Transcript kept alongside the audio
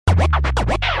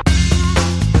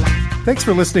Thanks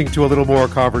for listening to A Little More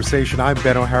Conversation. I'm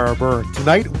Ben O'Hara-Byrne.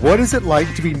 Tonight, what is it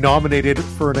like to be nominated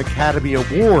for an Academy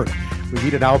Award? We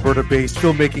meet an Alberta-based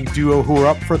filmmaking duo who are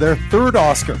up for their third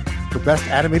Oscar for Best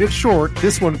Animated Short,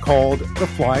 this one called The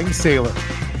Flying Sailor.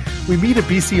 We meet a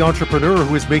BC entrepreneur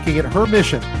who is making it her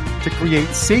mission to create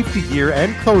safety gear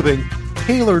and clothing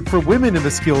tailored for women in the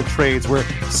skilled trades where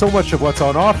so much of what's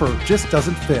on offer just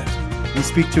doesn't fit. We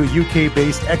speak to a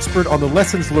UK-based expert on the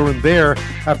lessons learned there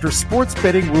after sports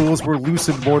betting rules were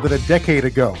loosened more than a decade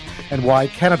ago and why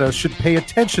Canada should pay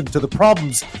attention to the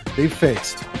problems they've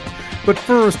faced. But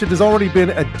first, it has already been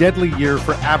a deadly year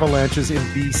for avalanches in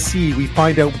BC. We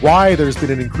find out why there's been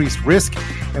an increased risk,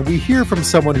 and we hear from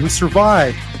someone who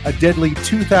survived a deadly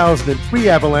 2003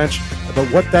 avalanche about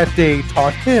what that day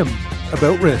taught him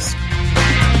about risk.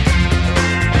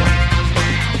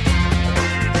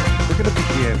 We're going to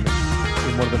begin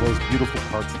in one of the most beautiful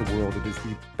parts of the world. It is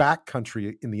the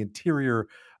backcountry in the interior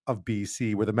of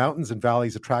BC, where the mountains and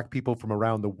valleys attract people from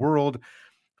around the world,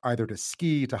 either to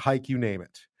ski, to hike, you name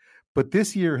it. But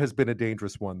this year has been a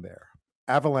dangerous one there.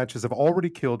 Avalanches have already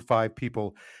killed 5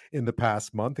 people in the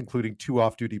past month, including 2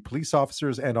 off-duty police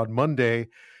officers, and on Monday,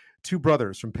 2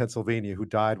 brothers from Pennsylvania who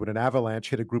died when an avalanche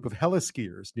hit a group of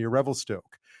heli-skiers near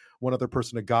Revelstoke. One other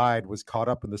person, a guide, was caught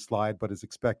up in the slide but is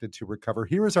expected to recover.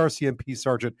 Here is RCMP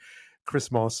Sergeant Chris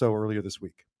Monceau earlier this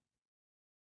week.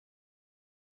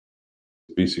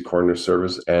 BC Coroner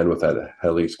Service and with that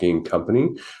heli skiing company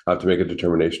to make a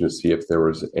determination to see if there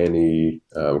was any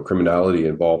criminality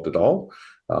involved at all.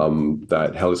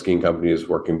 That heli skiing company is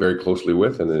working very closely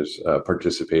with and is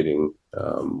participating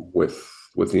with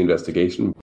the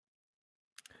investigation.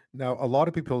 Now, a lot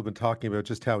of people have been talking about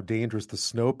just how dangerous the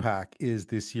snowpack is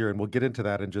this year, and we'll get into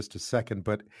that in just a second,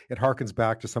 but it harkens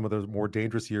back to some of those more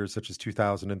dangerous years, such as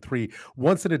 2003.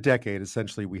 Once in a decade,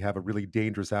 essentially, we have a really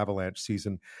dangerous avalanche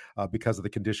season because of the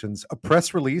conditions. A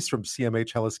press release from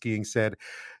CMH Heli-Skiing said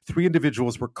 3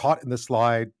 individuals were caught in the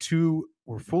slide, 2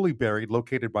 were fully buried,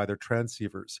 located by their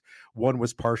transceivers. 1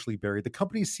 was partially buried. The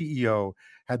company's CEO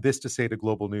had this to say to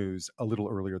Global News a little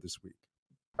earlier this week.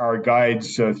 Our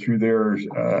guides, through their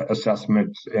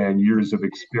assessment and years of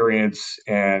experience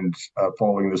and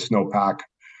following the snowpack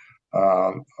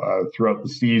throughout the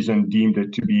season, deemed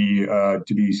it to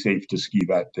be safe to ski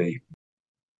that day.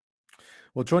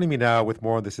 Well, joining me now with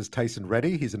more on this is Tyson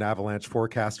Rettie. He's an avalanche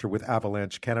forecaster with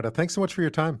Avalanche Canada. Thanks so much for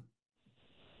your time.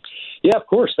 Yeah, of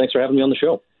course. Thanks for having me on the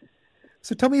show.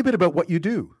 So tell me a bit about what you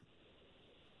do.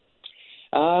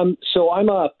 So I'm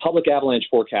a public avalanche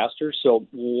forecaster. So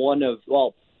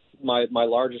my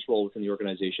largest role within the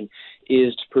organization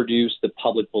is to produce the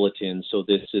public bulletin. So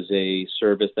this is a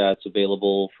service that's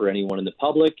available for anyone in the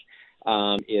public.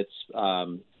 It's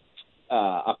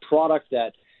a product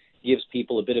that gives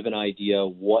people a bit of an idea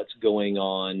what's going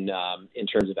on in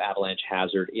terms of avalanche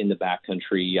hazard in the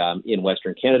backcountry in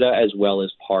Western Canada, as well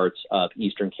as parts of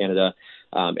Eastern Canada.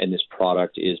 And this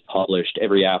product is published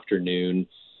every afternoon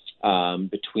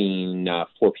between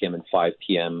 4 p.m. and 5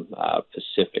 p.m.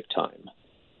 Pacific time.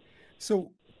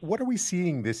 So what are we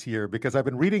seeing this year? Because I've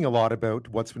been reading a lot about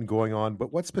what's been going on,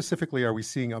 but what specifically are we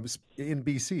seeing in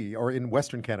BC or in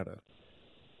Western Canada?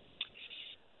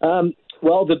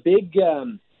 Well, the big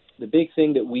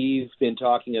thing that we've been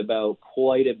talking about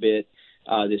quite a bit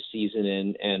this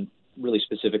season and really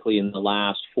specifically in the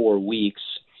last 4 weeks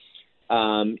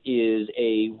is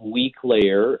a weak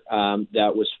layer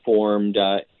that was formed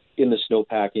in the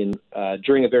snowpack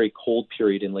during a very cold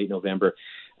period in late November.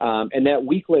 And that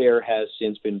weak layer has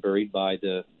since been buried by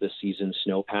the seasoned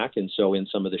snowpack. And so in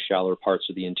some of the shallower parts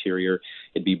of the interior,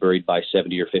 it'd be buried by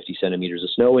 70 or 50 centimeters of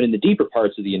snow. And in the deeper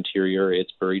parts of the interior,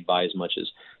 it's buried by as much as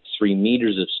 3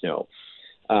 meters of snow.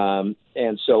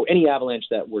 And so any avalanche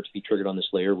that were to be triggered on this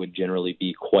layer would generally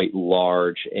be quite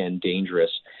large and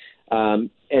dangerous.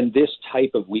 And this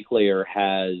type of weak layer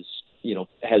has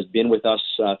been with us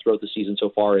throughout the season so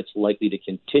far. It's likely to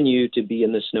continue to be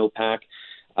in the snowpack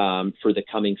for the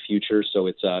coming future. So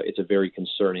it's a very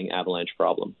concerning avalanche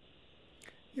problem.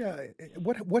 Yeah.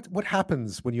 What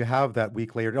happens when you have that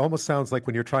weak layer? It almost sounds like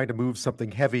when you're trying to move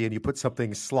something heavy and you put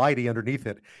something slidey underneath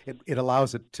it, it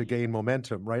allows it to gain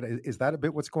momentum, right? Is that a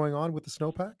bit what's going on with the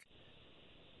snowpack?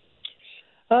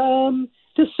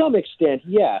 To some extent,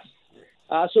 yes.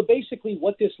 So basically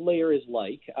what this layer is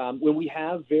like, when we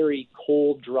have very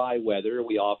cold, dry weather,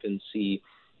 we often see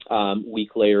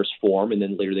weak layers form, and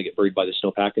then later they get buried by the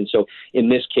snowpack. And so in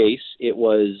this case, it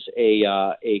was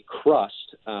a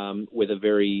crust with a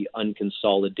very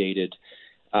unconsolidated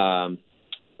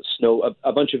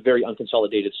a bunch of very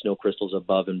unconsolidated snow crystals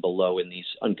above and below, and these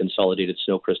unconsolidated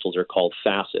snow crystals are called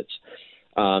facets.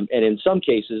 And in some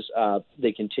cases,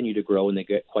 they continue to grow and they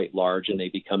get quite large and they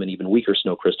become an even weaker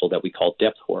snow crystal that we call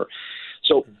depth hoar.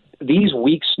 So these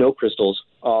weak snow crystals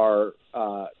are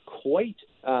quite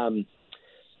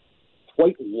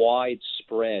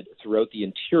widespread throughout the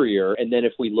interior. And then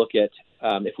if we look at,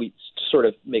 if we sort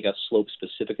of make a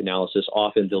slope-specific analysis,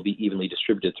 often they'll be evenly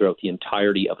distributed throughout the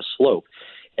entirety of a slope.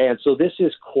 And so this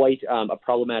is quite a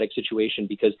problematic situation,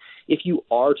 because if you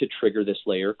are to trigger this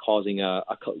layer, causing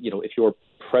if your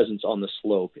presence on the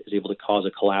slope is able to cause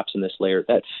a collapse in this layer,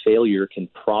 that failure can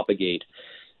propagate,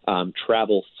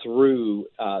 travel through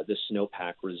the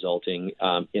snowpack, resulting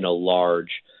in a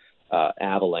large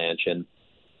avalanche. And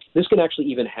this can actually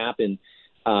even happen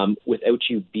without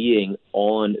you being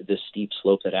on the steep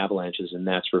slope that avalanches, and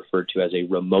that's referred to as a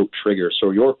remote trigger.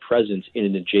 So your presence in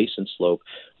an adjacent slope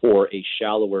or a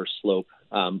shallower slope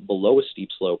below a steep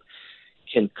slope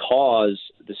can cause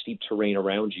the steep terrain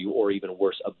around you, or even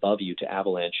worse, above you, to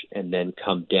avalanche and then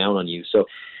come down on you. So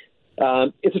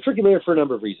it's a tricky layer for a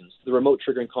number of reasons. The remote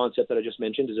triggering concept that I just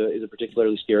mentioned is a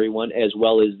particularly scary one, as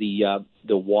well as the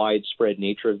widespread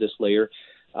nature of this layer.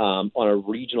 On a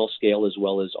regional scale, as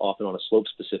well as often on a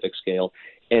slope-specific scale.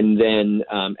 And then,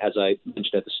 as I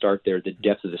mentioned at the start there, the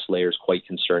depth of this layer is quite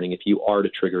concerning. If you are to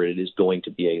trigger it, it is going to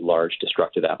be a large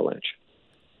destructive avalanche.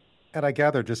 And I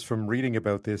gather just from reading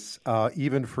about this,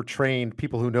 even for trained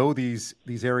people who know these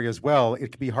areas well,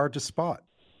 it can be hard to spot.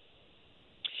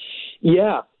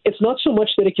 Yeah, it's not so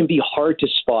much that it can be hard to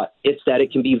spot. It's that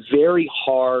it can be very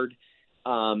hard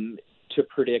to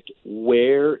predict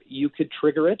where you could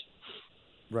trigger it.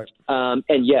 Right.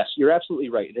 And yes, you're absolutely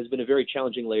right. It has been a very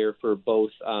challenging layer for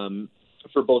both recreational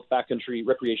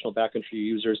backcountry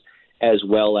users, as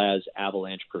well as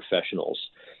avalanche professionals.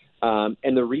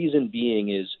 And the reason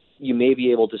being is you may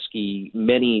be able to ski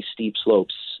many steep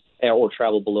slopes or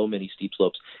travel below many steep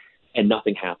slopes, and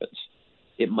nothing happens.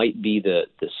 It might be the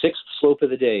sixth slope of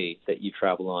the day that you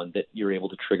travel on that you're able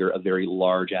to trigger a very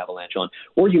large avalanche on.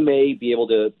 Or you may be able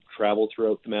to travel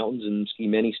throughout the mountains and ski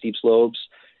many steep slopes,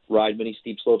 ride many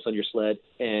steep slopes on your sled,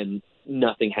 and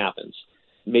nothing happens.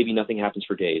 Maybe nothing happens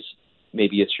for days.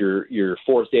 Maybe it's your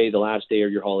fourth day, the last day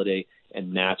of your holiday,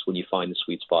 and that's when you find the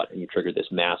sweet spot and you trigger this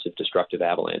massive destructive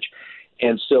avalanche.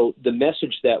 And so the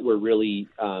message that we're really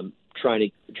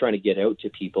trying to get out to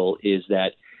people is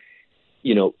that,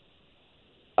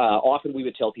 often we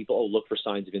would tell people, oh, look for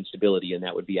signs of instability, and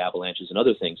that would be avalanches and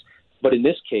other things. But in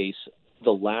this case,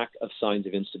 the lack of signs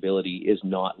of instability is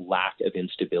not lack of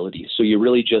instability. So you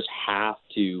really just have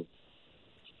to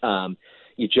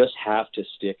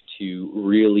stick to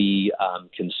really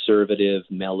conservative,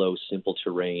 mellow, simple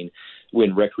terrain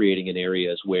when recreating in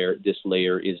areas where this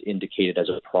layer is indicated as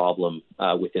a problem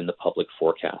within the public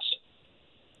forecast.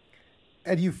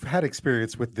 And you've had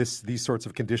experience with these sorts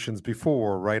of conditions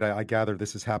before, right? I gather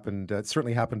this has happened. It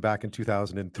certainly happened back in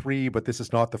 2003, but this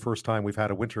is not the first time we've had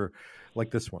a winter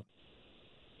like this one.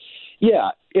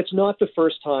 Yeah, it's not the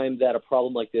first time that a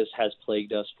problem like this has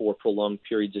plagued us for prolonged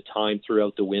periods of time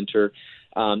throughout the winter.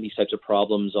 These types of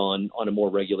problems on a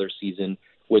more regular season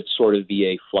would sort of be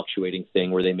a fluctuating thing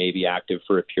where they may be active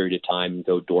for a period of time,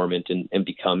 go dormant, and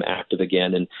become active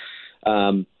again. And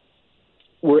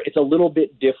it's a little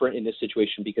bit different in this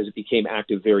situation because it became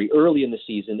active very early in the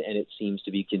season, and it seems to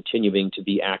be continuing to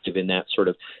be active in that sort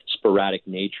of sporadic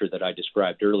nature that I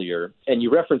described earlier. And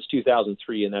you referenced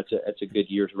 2003, and that's a good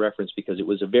year to reference because it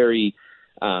was very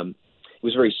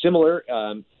similar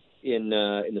in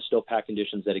the snowpack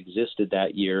conditions that existed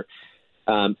that year.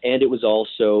 And it was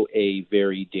also a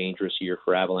very dangerous year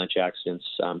for avalanche accidents.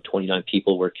 29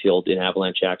 people were killed in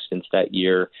avalanche accidents that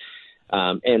year.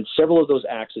 And several of those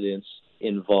accidents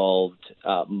involved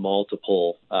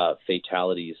multiple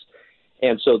fatalities.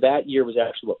 And so that year was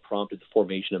actually what prompted the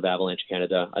formation of Avalanche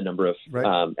Canada. A number of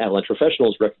avalanche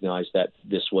professionals recognized that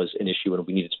this was an issue and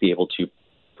we needed to be able to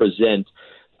present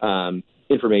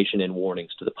information and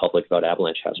warnings to the public about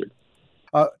avalanche hazard.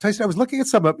 Tyson, I was looking at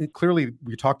clearly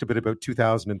we talked a bit about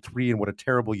 2003 and what a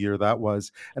terrible year that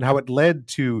was and how it led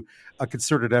to a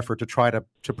concerted effort to try to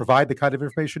provide the kind of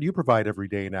information you provide every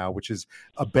day now, which is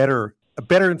a better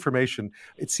information.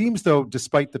 It seems, though,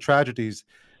 despite the tragedies,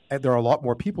 and there are a lot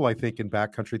more people, I think, in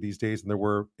backcountry these days than there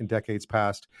were in decades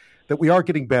past, that we are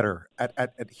getting better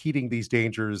at heeding these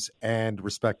dangers and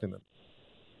respecting them.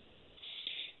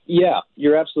 Yeah,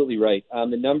 you're absolutely right.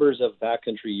 The numbers of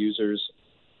backcountry users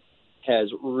has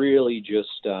really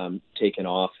just taken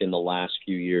off in the last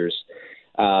few years.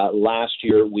 Last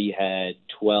year, we had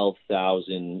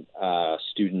 12,000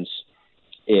 students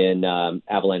in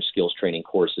avalanche skills training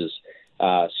courses.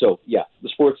 So, yeah, the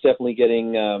sport's definitely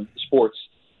getting sports,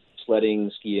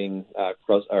 sledding, skiing,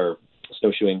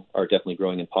 snowshoeing are definitely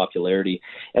growing in popularity.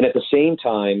 And at the same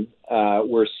time,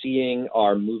 we're seeing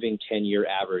our moving 10-year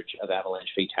average of avalanche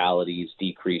fatalities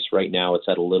decrease. Right now, it's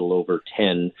at a little over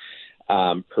 10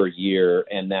 per year,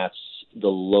 and that's the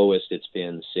lowest it's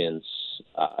been since,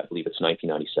 I believe it's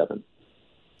 1997.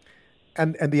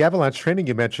 And the avalanche training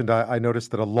you mentioned, I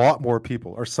noticed that a lot more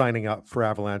people are signing up for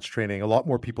avalanche training, a lot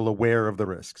more people aware of the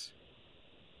risks.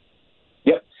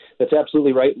 Yep, that's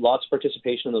absolutely right. Lots of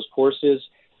participation in those courses.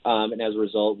 And as a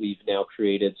result, we've now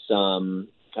created some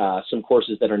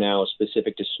courses that are now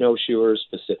specific to snowshoers,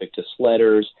 specific to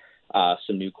sledders,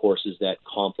 some new courses that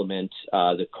complement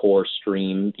the core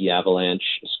stream, the avalanche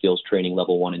skills training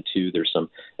level 1 and 2. There's some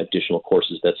additional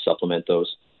courses that supplement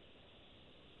those.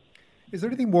 Is there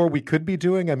anything more we could be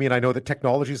doing? I mean, I know that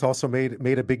technology's also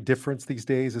made a big difference these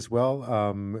days as well,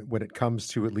 when it comes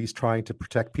to at least trying to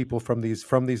protect people from these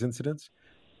incidents.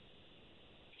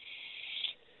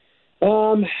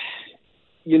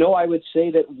 I would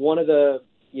say that one of the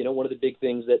big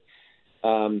things that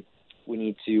we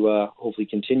need to hopefully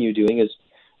continue doing is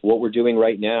what we're doing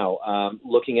right now,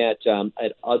 looking at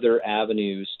other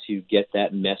avenues to get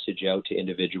that message out to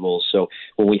individuals. So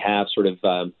when we have sort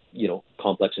of,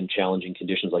 complex and challenging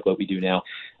conditions like what we do now,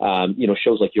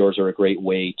 shows like yours are a great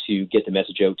way to get the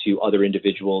message out to other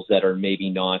individuals that are maybe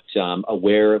not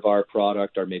aware of our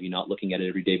product or maybe not looking at it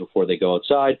every day before they go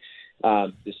outside.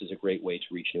 This is a great way to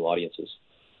reach new audiences.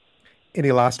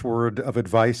 Any last word of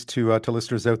advice to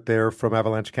listeners out there from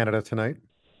Avalanche Canada tonight?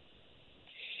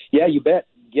 Yeah, you bet.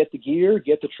 Get the gear,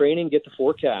 get the training, get the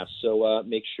forecast. So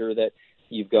make sure that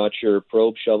you've got your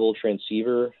probe, shovel,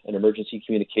 transceiver, an emergency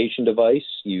communication device.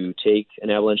 You take an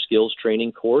avalanche skills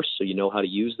training course so you know how to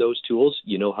use those tools.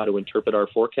 You know how to interpret our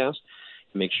forecast.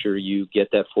 Make sure you get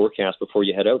that forecast before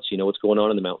you head out so you know what's going on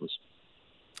in the mountains.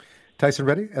 Tyson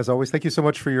Rettie, as always, thank you so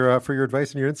much for your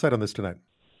advice and your insight on this tonight.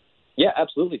 Yeah,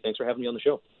 absolutely. Thanks for having me on the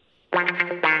show.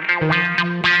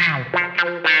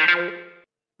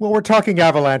 Well, we're talking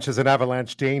avalanches and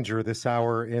avalanche danger this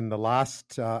hour. In the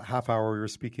last half hour, we were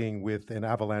speaking with an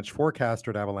avalanche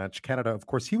forecaster at Avalanche Canada. Of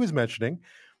course, he was mentioning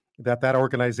that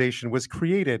organization was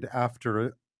created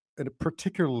after a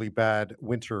particularly bad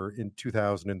winter in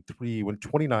 2003 when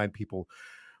 29 people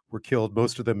were killed,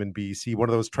 most of them in BC. One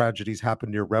of those tragedies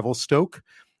happened near Revelstoke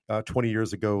 20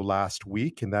 years ago last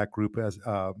week. In that group,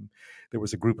 there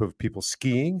was a group of people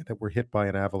skiing that were hit by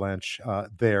an avalanche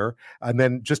there. And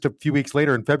then just a few weeks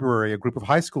later in February, a group of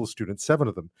high school students, 7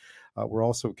 of them, were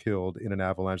also killed in an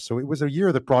avalanche. So it was a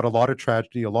year that brought a lot of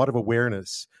tragedy, a lot of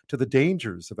awareness to the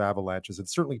dangers of avalanches, and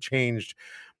certainly changed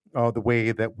the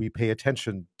way that we pay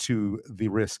attention to the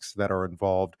risks that are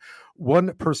involved.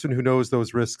 One person who knows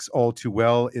those risks all too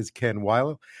well is Ken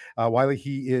Wylie.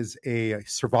 He is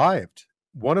survived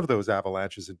one of those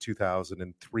avalanches in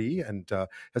 2003 and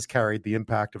has carried the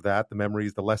impact of that, the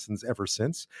memories, the lessons ever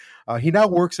since. He now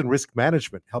works in risk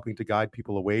management, helping to guide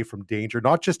people away from danger,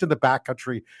 not just in the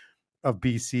backcountry of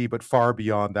BC, but far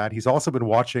beyond that. He's also been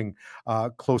watching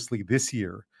closely this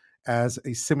year as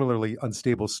a similarly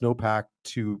unstable snowpack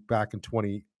to back in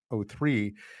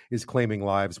 2003 is claiming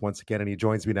lives once again. And he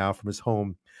joins me now from his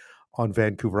home on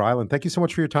Vancouver Island. Thank you so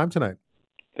much for your time tonight.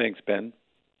 Thanks, Ben.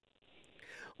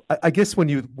 I guess when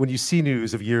you see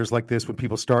news of years like this, when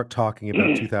people start talking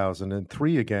about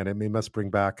 2003 again, it must bring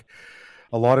back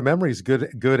a lot of memories, good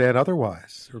and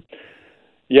otherwise.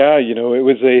 Yeah, it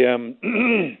was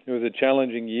a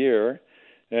challenging year,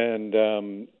 and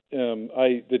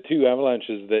the 2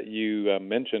 avalanches that you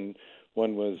mentioned,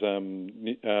 one was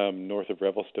north of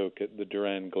Revelstoke at the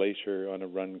Durand Glacier on a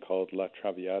run called La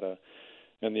Traviata,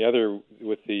 and the other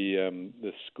with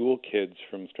the school kids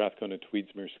from Strathcona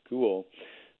Tweedsmuir School.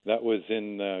 That was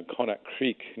in Connaught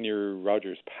Creek near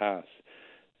Rogers Pass,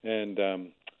 and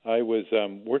I was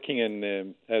working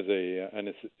as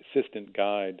an assistant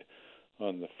guide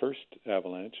on the first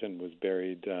avalanche and was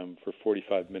buried for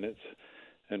 45 minutes,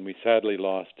 and we sadly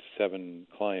lost 7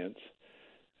 clients.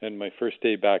 And my first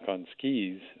day back on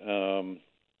skis,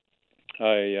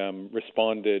 I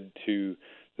responded to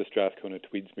the Strathcona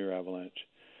Tweedsmuir avalanche,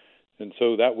 and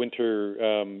so that winter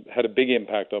had a big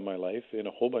impact on my life in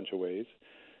a whole bunch of ways.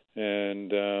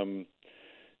 And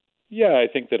I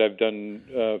think that I've done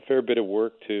a fair bit of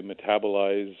work to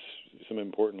metabolize some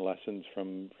important lessons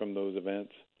from those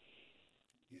events.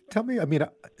 Tell me,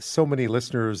 so many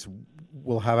listeners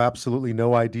will have absolutely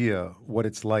no idea what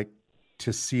it's like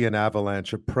to see an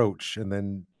avalanche approach, and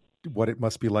then what it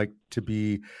must be like to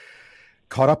be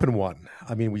caught up in one.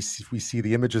 We see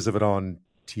the images of it on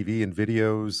TV and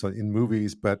videos, in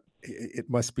movies, but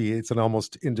it's an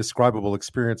almost indescribable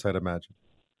experience, I'd imagine.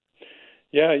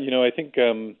 Yeah, I think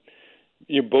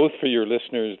both for your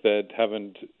listeners that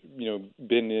haven't,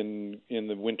 been in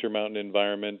the winter mountain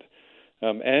environment,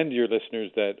 and your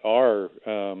listeners that are,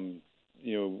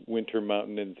 winter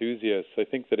mountain enthusiasts. I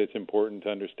think that it's important to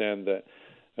understand that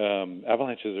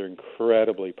avalanches are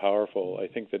incredibly powerful. I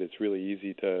think that it's really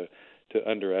easy to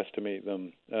underestimate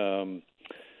them.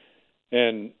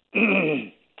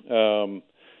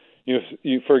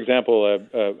 For example,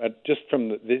 just from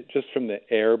the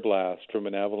air blast from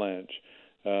an avalanche,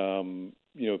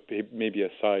 maybe a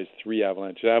size 3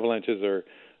 avalanche. Avalanches are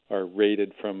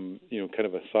rated from kind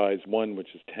of a size 1,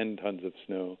 which is 10 tons of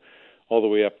snow, all the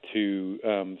way up to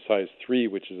size 3,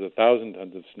 which is 1,000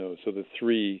 tons of snow. So the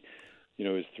 3,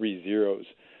 is 3 zeros.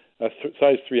 A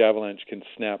size 3 avalanche can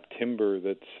snap timber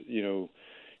that's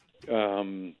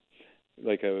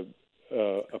like a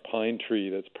pine tree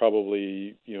that's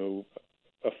probably a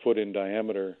foot in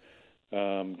diameter,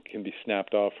 can be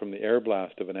snapped off from the air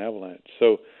blast of an avalanche.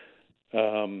 So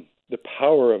the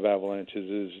power of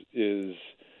avalanches is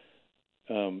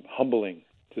humbling,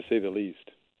 to say the least.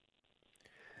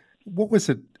 What was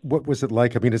it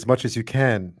like? I mean, as much as you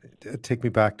can, take me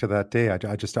back to that day. I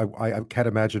can't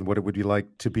imagine what it would be like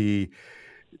to be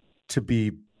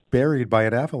buried by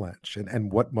an avalanche,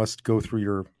 and what must go through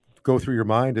your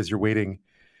mind as you're waiting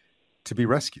to be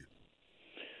rescued.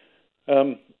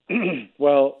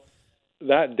 Well,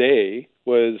 that day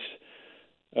was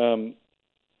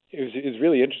it was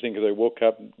really interesting because I woke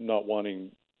up not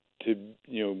wanting to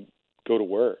go to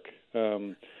work.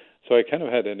 So I kind of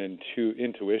had an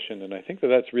intuition, and I think that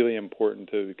that's really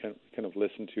important to kind of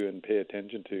listen to and pay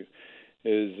attention to.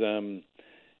 Is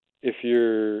if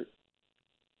you're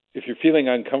feeling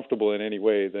uncomfortable in any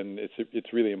way, then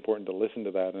it's really important to listen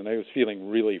to that. And I was feeling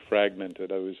really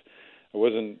fragmented. I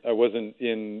wasn't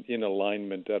in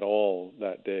alignment at all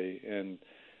that day, and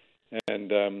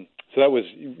so that was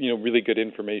really good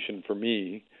information for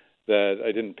me that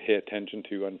I didn't pay attention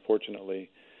to,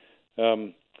 unfortunately.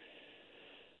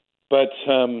 But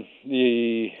I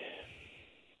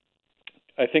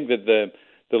think that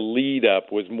the lead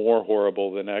up was more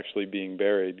horrible than actually being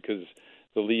buried, because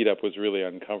the lead up was really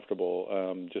uncomfortable.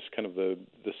 Just kind of the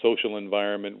social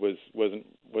environment wasn't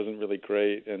really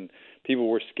great, and people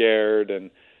were scared,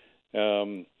 and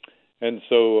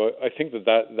so I think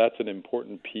that's an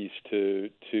important piece to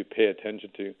pay attention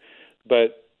to.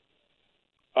 But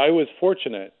I was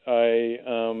fortunate.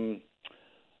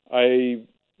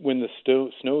 When the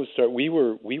snow started, we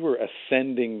were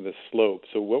ascending the slope.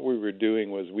 So what we were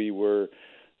doing was we were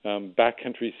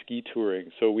backcountry ski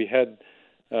touring. So we had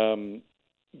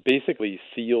basically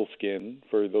seal skin,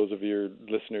 for those of your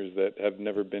listeners that have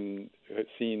never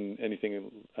seen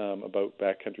anything about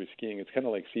backcountry skiing. It's kind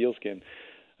of like seal skin.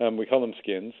 We call them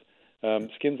skins.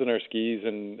 Skins in our skis,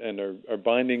 and our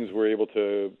bindings were able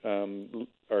to,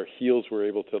 our heels were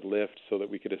able to lift so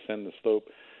that we could ascend the slope.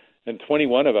 And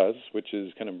 21 of us, which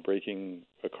is kind of breaking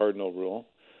a cardinal rule,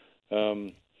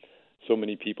 so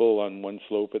many people on one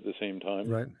slope at the same time,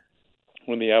 right,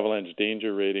 when the avalanche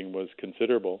danger rating was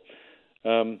considerable.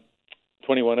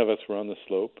 21 of us were on the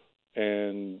slope,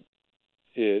 and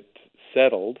it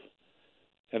settled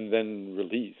and then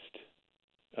released.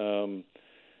 And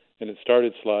it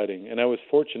started sliding. And I was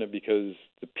fortunate because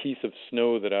the piece of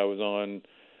snow that I was on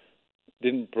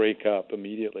didn't break up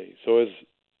immediately. So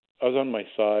I was on my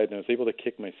side, and I was able to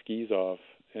kick my skis off.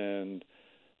 And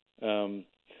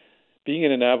being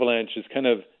in an avalanche is kind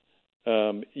of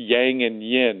yang and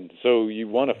yin. So you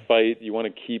want to fight, you want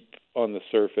to keep on the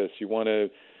surface, you want to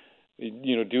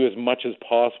do as much as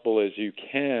possible as you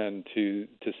can to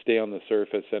stay on the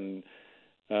surface. And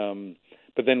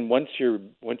but then once you're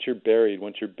buried,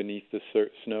 once you're beneath the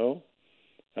snow,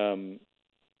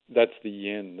 that's the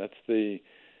yin. That's the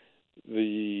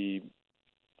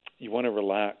you want to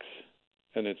relax,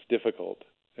 and it's difficult.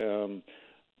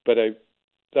 But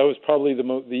that was probably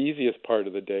the easiest part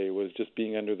of the day, was just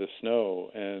being under the snow,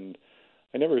 and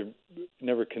I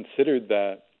never considered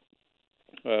that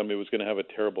it was going to have a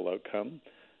terrible outcome.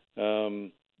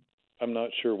 I'm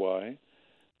not sure why,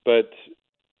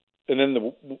 and then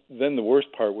the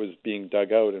worst part was being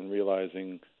dug out and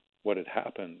realizing what had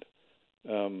happened.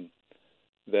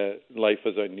 That life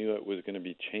as I knew it was going to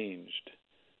be changed,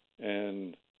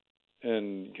 and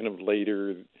kind of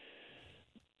later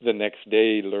the next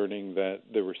day learning that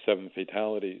there were 7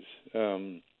 fatalities.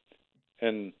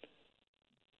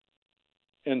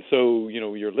 And so,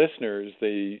 your listeners,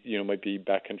 they, might be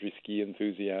backcountry ski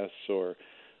enthusiasts or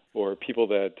people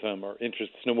that are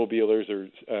interested, snowmobilers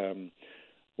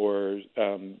or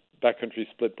backcountry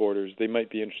split boarders. They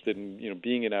might be interested in,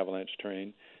 being in avalanche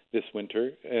terrain this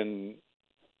winter. And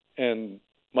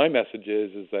my message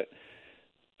is that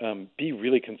be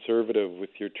really conservative with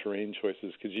your terrain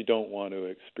choices, because you don't want to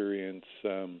experience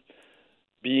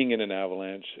being in an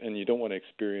avalanche, and you don't want to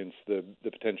experience the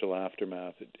potential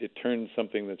aftermath. It turns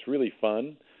something that's really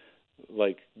fun,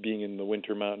 like being in the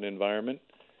winter mountain environment,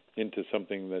 into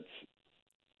something that's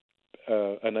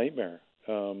a nightmare.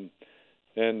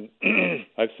 And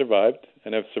I've survived,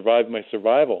 and I've survived my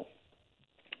survival.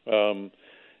 And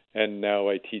now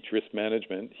I teach risk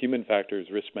management, human factors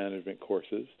risk management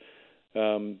courses,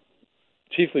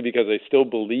 chiefly because I still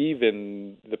believe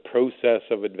in the process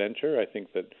of adventure. I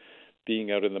think that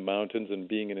being out in the mountains and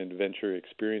being in adventure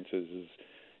experiences is,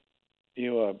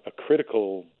 a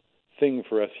critical thing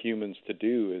for us humans to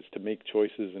do, is to make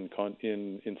choices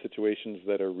in situations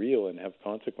that are real and have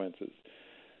consequences.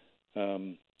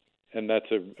 And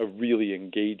that's a really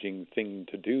engaging thing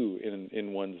to do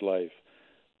in one's life,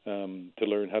 to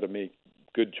learn how to make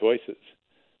good choices.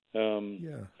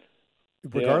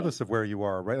 Regardless of where you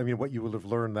are, right? I mean, what you will have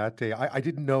learned that day. I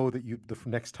didn't know that the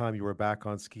next time you were back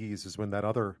on skis is when that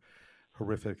other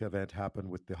horrific event happened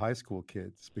with the high school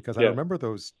kids, because I remember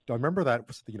that,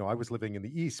 I was living in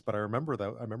the East, but I remember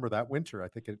that winter. I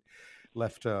think it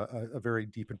left a very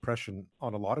deep impression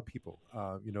on a lot of people.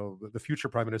 The future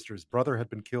prime minister's brother had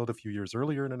been killed a few years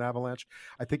earlier in an avalanche.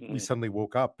 I think we suddenly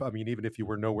woke up. I mean, even if you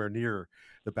were nowhere near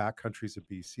the backcountries of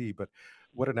BC, but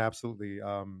what an absolutely,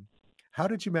 how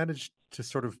did you manage to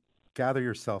sort of gather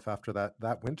yourself after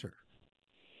that winter?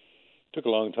 Took a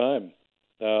long time.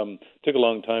 Took a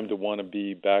long time to want to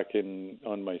be back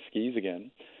on my skis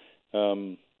again,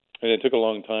 and it took a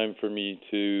long time for me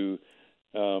to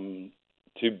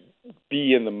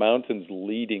be in the mountains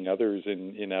leading others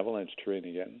in avalanche terrain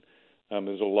again.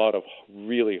 There's a lot of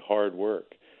really hard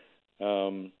work,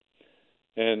 and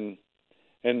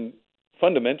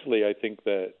fundamentally, I think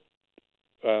that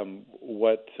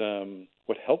what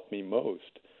helped me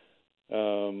most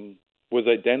was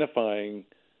identifying,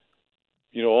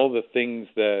 all the things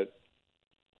that,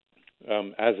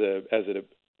 as a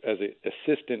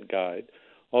assistant guide,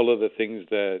 all of the things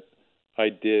that I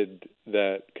did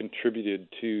that contributed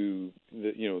to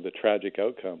the tragic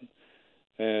outcome,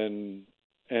 and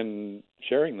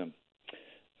sharing them.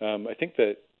 I think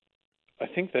that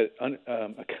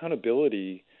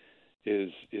accountability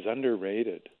is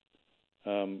underrated.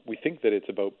 We think that it's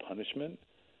about punishment,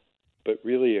 but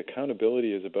really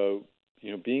accountability is about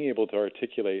being able to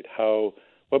articulate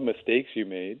what mistakes you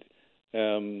made,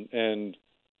 and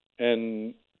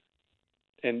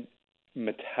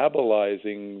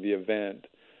metabolizing the event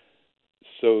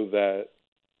so that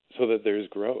there's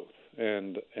growth,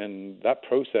 and that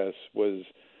process was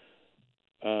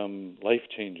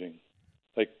life-changing,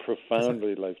 like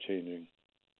profoundly life-changing.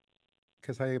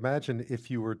 Because I imagine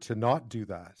if you were to not do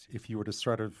that, if you were to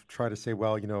sort of try to say,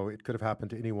 well, it could have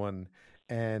happened to anyone,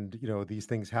 and these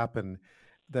things happen,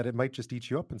 that it might just eat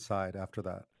you up inside after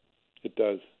that. It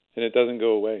does, and it doesn't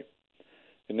go away.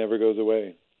 It never goes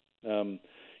away.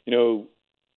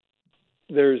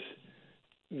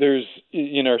 There's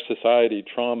in our society,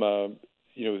 trauma,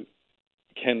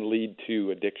 can lead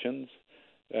to addictions,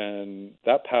 and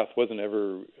that path wasn't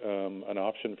ever an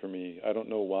option for me. I don't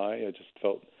know why. I just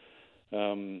felt,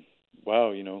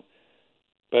 wow,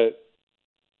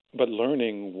 but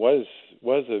learning was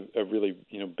a really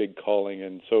big calling,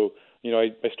 and so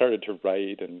I started to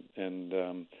write and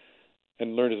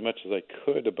learn as much as I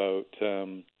could about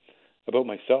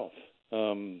myself,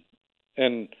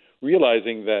 and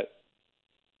realizing that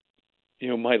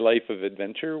my life of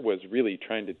adventure was really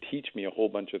trying to teach me a whole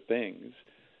bunch of things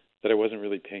that I wasn't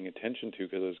really paying attention to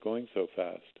because I was going so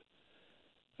fast.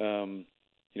 Kind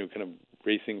of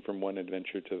racing from one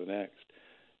adventure to the next.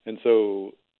 And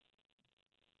so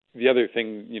the other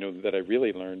thing, that I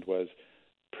really learned was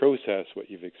process what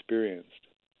you've experienced,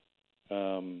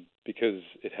 because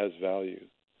it has value.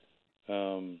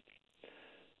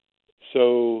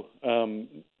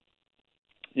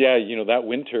 That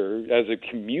winter, as a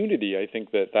community, I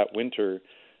think that winter,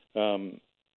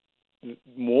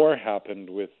 more happened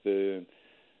with the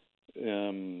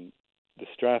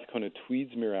Strathcona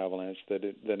Tweedsmuir avalanche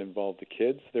that involved the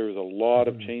kids. There was a lot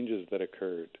of changes that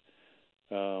occurred,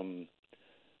 and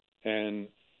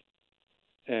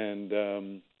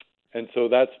so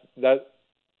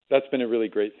that's been a really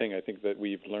great thing. I think that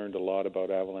we've learned a lot about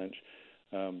avalanche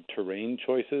terrain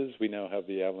choices. We now have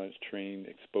the avalanche terrain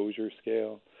exposure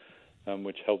scale,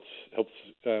 which helps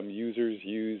users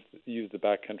use the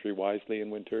backcountry wisely in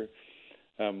winter.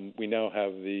 We now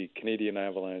have the Canadian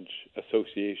Avalanche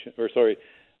Association,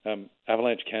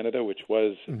 Avalanche Canada, which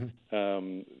was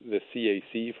the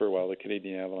CAC for a while, the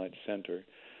Canadian Avalanche Centre.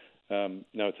 Now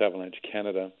it's Avalanche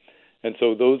Canada. And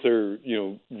so those are,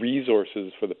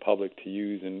 resources for the public to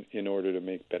use in order to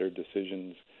make better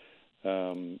decisions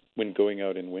when going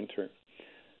out in winter.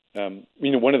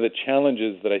 One of the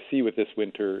challenges that I see with this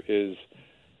winter is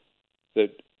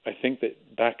that I think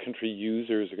that backcountry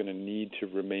users are going to need to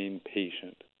remain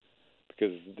patient,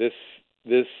 because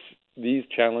these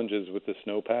challenges with the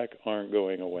snowpack aren't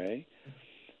going away.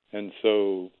 And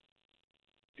so,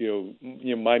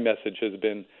 my message has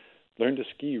been, learn to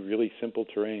ski really simple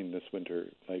terrain this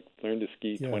winter. Like, learn to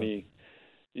ski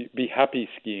be happy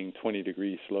skiing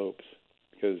 20-degree slopes.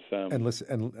 And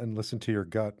listen to your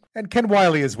gut. And Ken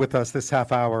Wylie is with us this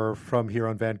half hour from here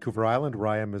on Vancouver Island, where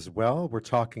I am as well. We're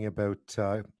talking about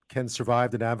Ken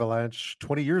survived an avalanche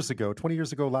 20 years ago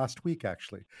last week,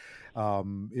 actually.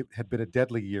 It had been a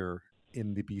deadly year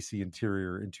in the BC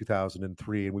interior in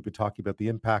 2003, and we've been talking about the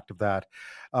impact of that.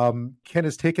 Ken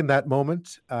has taken that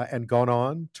moment and gone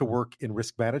on to work in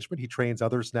risk management. He trains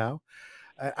others now.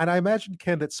 And I imagine,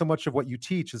 Ken, that so much of what you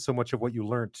teach and so much of what you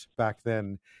learned back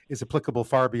then is applicable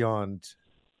far beyond,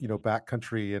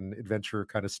 backcountry and adventure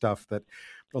kind of stuff, that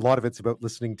a lot of it's about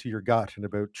listening to your gut and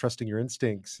about trusting your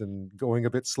instincts and going a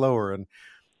bit slower. And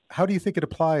how do you think it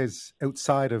applies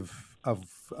outside of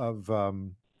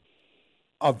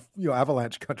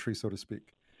avalanche country, so to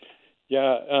speak?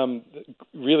 Yeah,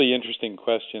 really interesting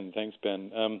question. Thanks,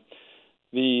 Ben.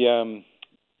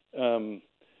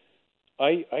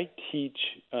 I teach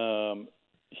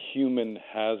human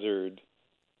hazard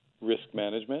risk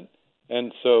management,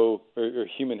 and so or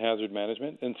human hazard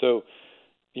management, and so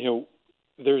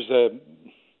there's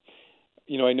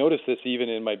I notice this even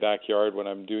in my backyard when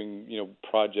I'm doing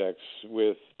projects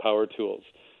with power tools.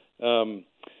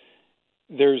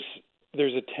 There's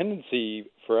a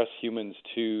tendency for us humans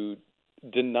to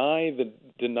deny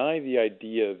the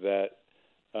idea that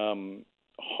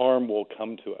harm will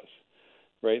come to us.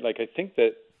 Right, like I think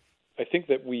that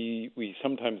we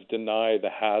sometimes deny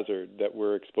the hazard that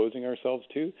we're exposing ourselves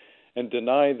to, and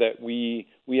deny that we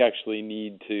actually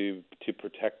need to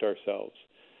protect ourselves.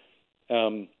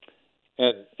 And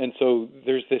so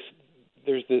there's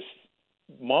this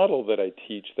model that I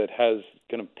teach that has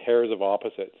kind of pairs of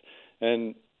opposites,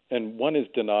 and one is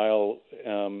denial,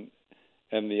 and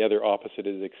the other opposite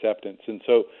is acceptance. And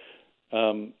so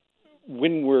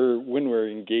when we're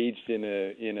engaged in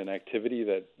an activity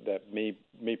that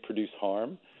may produce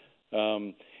harm,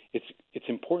 it's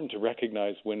important to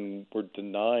recognize when we're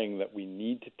denying that we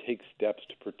need to take steps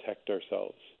to protect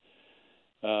ourselves.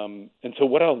 And so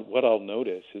what I'll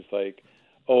notice is like,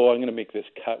 I'm going to make this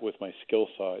cut with my skill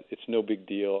saw. It's no big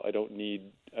deal. I don't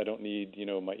need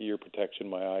my ear protection,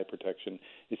 my eye protection.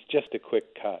 It's just a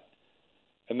quick cut,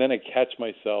 and then I catch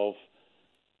myself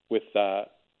with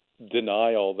that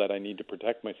denial that I need to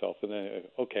protect myself, and then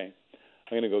I'm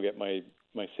going to go get my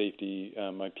safety,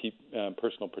 my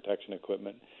personal protection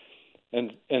equipment,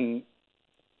 and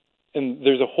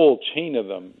there's a whole chain of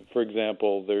them. For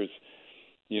example, there's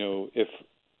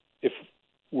if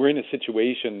we're in a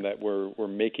situation that we're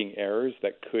making errors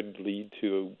that could lead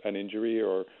to an injury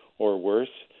or worse,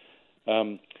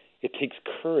 it takes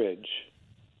courage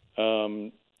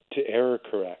to error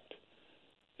correct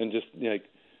and just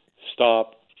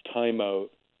stop. Time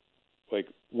out, like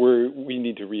we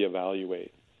need to reevaluate,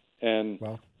 and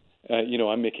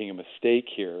I'm making a mistake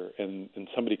here, and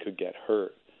somebody could get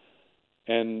hurt,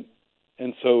 and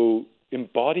so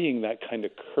embodying that kind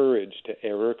of courage to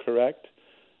error correct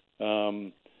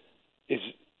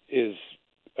is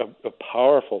a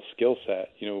powerful skill set,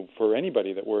 for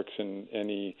anybody that works in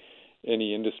any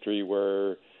industry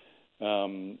where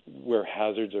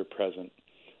hazards are present.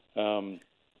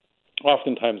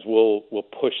 Oftentimes we'll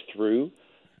push through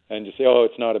and just say,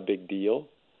 it's not a big deal,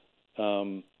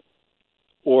 or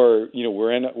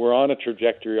we're on a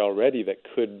trajectory already that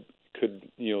could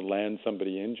land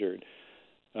somebody injured.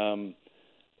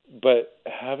 But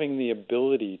having the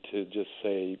ability to just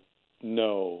say,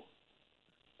 no,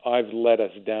 I've led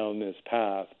us down this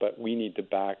path, but we need to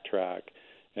backtrack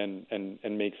and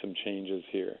make some changes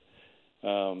here.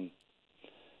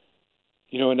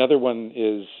 Another one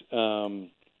is.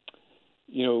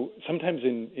 Sometimes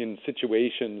in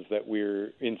situations that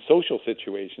we're in, social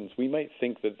situations, we might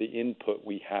think that the input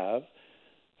we have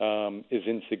is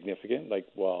insignificant. Like,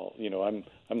 I'm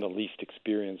the least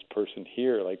experienced person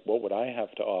here. Like, what would I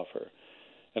have to offer?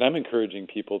 And I'm encouraging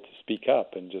people to speak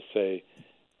up and just say,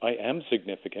 I am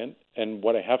significant, and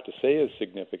what I have to say is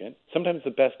significant. Sometimes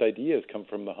the best ideas come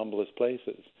from the humblest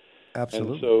places.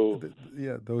 Absolutely.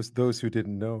 And so, those who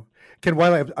didn't know. Ken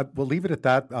Wylie, we'll leave it at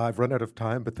that. I've run out of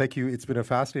time, but thank you. It's been a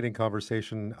fascinating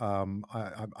conversation. I'm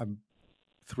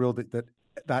thrilled that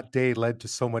that day led to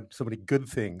so many good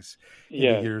things in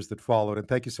the years that followed. And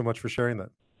thank you so much for sharing that.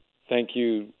 Thank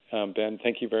you, Ben.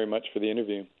 Thank you very much for the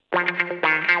interview.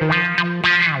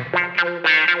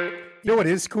 You know what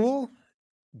is cool?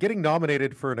 Getting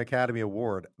nominated for an Academy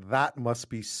Award. That must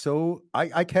be so...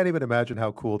 I can't even imagine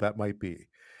how cool that might be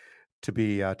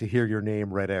to hear your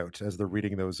name read out as they're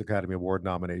reading those Academy Award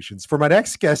nominations. For my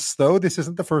next guest, though, this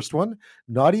isn't the first one,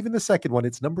 not even the second one.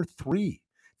 It's number 3.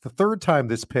 The third time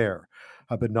this pair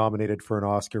have been nominated for an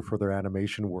Oscar for their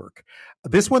animation work.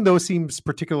 This one, though, seems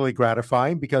particularly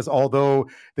gratifying because although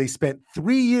they spent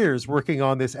 3 years working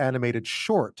on this animated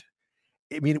short,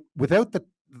 I mean, without the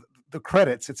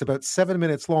credits, it's about 7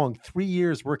 minutes long, 3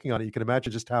 years working on it. You can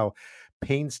imagine just how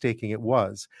painstaking it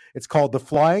was. It's called The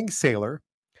Flying Sailor.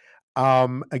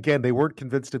 Again, they weren't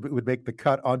convinced it would make the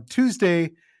cut. On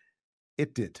Tuesday,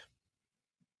 it did.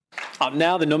 Up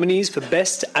now, the nominees for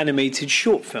Best Animated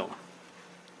Short Film.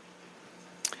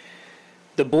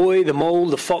 The Boy, the Mole,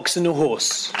 the Fox and the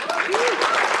Horse.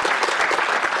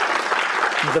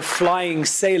 The Flying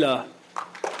Sailor.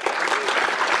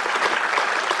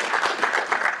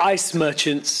 Ice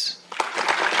Merchants.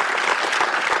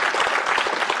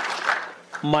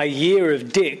 My Year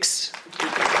of Dicks.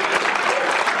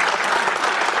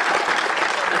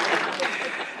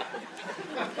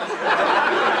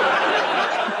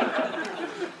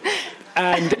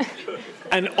 And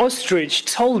an ostrich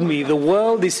told me the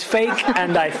world is fake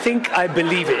and I think I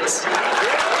believe it.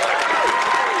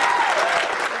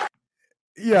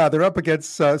 Yeah, they're up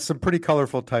against some pretty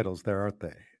colorful titles there, aren't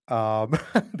they?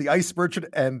 The Ice Merchant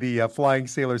and the Flying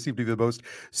Sailor seem to be the most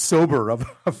sober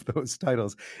of those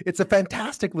titles. It's a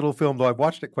fantastic little film, though. I've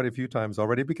watched it quite a few times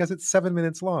already because it's 7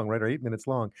 minutes long, right? Or 8 minutes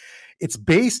long. It's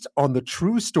based on the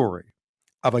true story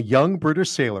of a young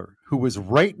British sailor who was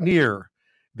right near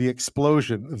the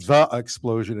explosion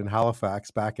in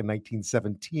Halifax back in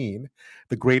 1917,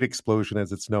 the Great Explosion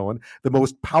as it's known, the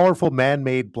most powerful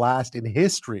man-made blast in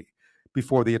history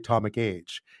before the atomic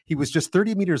age. He was just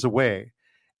 30 meters away,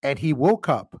 and he woke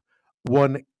up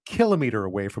 1 kilometer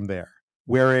away from there,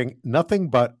 wearing nothing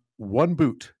but one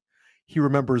boot. He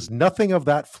remembers nothing of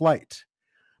that flight,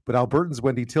 but Albertans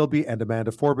Wendy Tilby and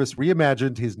Amanda Forbis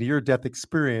reimagined his near-death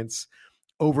experience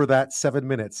over that 7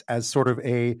 minutes as sort of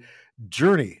a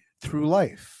journey through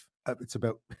life. It's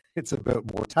about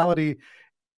mortality,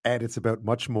 and it's about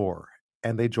much more.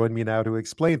 And they join me now to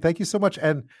explain. Thank you so much,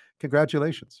 and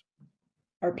congratulations.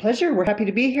 Our pleasure. We're happy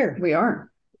to be here. We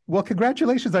are. Well,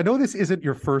 congratulations. I know this isn't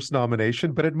your first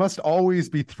nomination, but it must always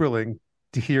be thrilling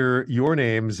to hear your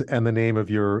names and the name of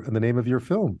your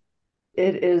film.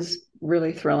 It is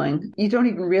really thrilling. You don't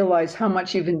even realize how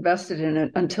much you've invested in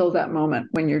it until that moment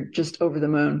when you're just over the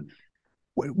moon.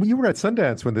 You were at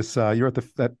Sundance when this. You were at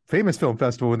that famous film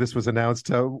festival when this was announced.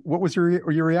 What was your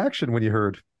reaction when you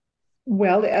heard?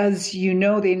 Well, as you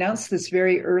know, they announced this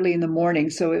very early in the morning,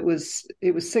 so it was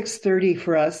 6:30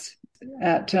 for us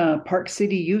at Park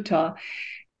City, Utah.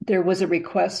 There was a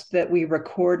request that we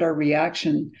record our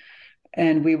reaction,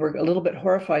 and we were a little bit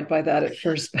horrified by that at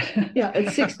first. Yeah, at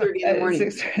 6:30 in the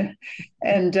morning.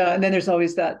 And then there's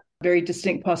always that very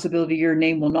distinct possibility your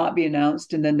name will not be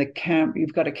announced, and then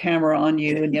you've got a camera on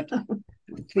you, and you have to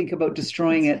think about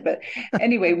destroying it. But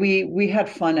anyway, we had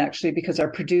fun actually because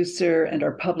our producer and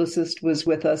our publicist was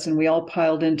with us, and we all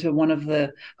piled into one of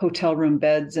the hotel room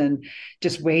beds and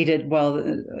just waited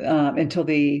until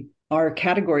our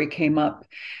category came up,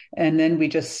 and then we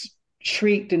just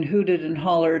shrieked and hooted and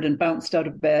hollered and bounced out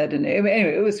of bed. And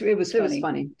anyway, it was funny. It was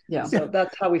funny. Yeah. So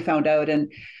that's how we found out.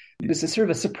 And it was a sort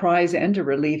of a surprise and a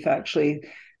relief, actually,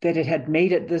 that it had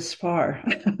made it this far.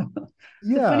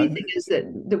 The funny thing is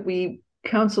that we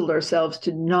counseled ourselves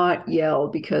to not yell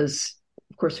because,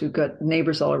 of course, we've got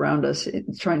neighbors all around us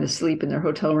trying to sleep in their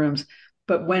hotel rooms.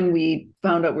 But when we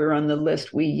found out we were on the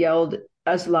list, we yelled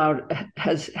as loud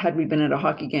as had we been at a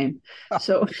hockey game.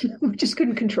 So we just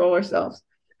couldn't control ourselves.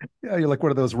 Yeah, you're like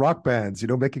one of those rock bands,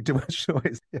 making too much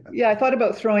noise. Yeah, I thought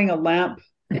about throwing a lamp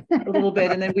a little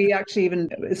bit. And then we actually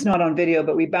it's not on video,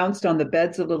 but we bounced on the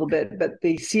beds a little bit. But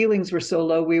the ceilings were so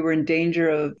low, we were in danger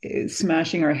of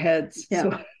smashing our heads. Yeah,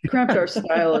 so cramped our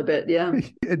style a bit. Yeah.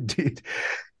 Indeed.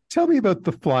 Tell me about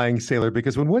The Flying Sailor,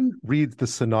 because when one reads the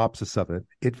synopsis of it,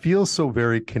 it feels so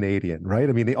very Canadian, right?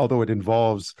 I mean, although it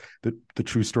involves the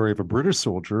true story of a British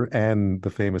soldier and the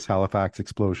famous Halifax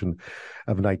explosion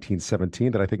of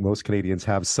 1917 that I think most Canadians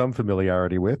have some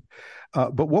familiarity with.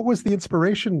 But what was the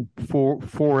inspiration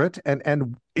for it?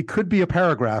 And it could be a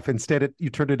paragraph. Instead, you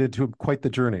turned it into quite the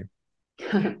journey.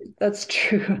 That's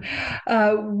true.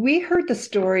 We heard the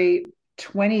story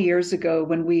 20 years ago,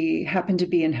 when we happened to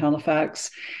be in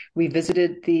Halifax, we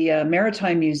visited the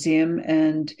Maritime Museum,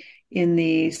 and in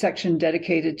the section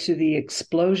dedicated to the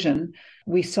explosion,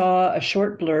 we saw a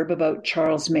short blurb about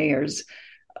Charles Mayers.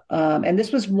 And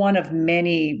this was one of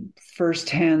many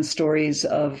firsthand stories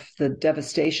of the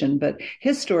devastation. But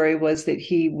his story was that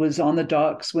he was on the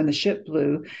docks when the ship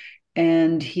blew,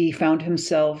 and he found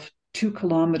himself 2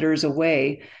 kilometers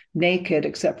away, naked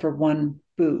except for one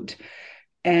boot.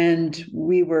 And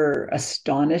we were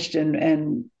astonished,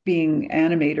 and being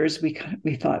animators,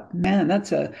 we thought, man,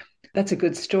 that's a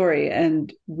good story.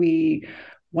 And we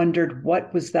wondered,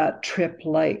 what was that trip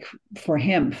like for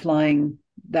him, flying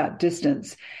that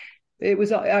distance? It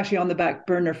was actually on the back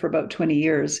burner for about 20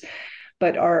 years.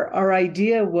 But our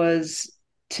idea was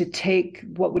to take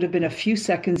what would have been a few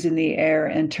seconds in the air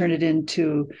and turn it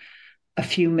into a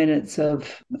few minutes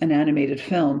of an animated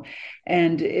film.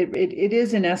 And it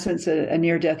is, in essence, a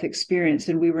near-death experience.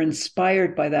 And we were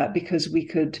inspired by that because we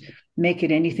could make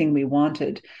it anything we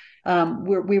wanted.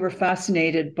 We were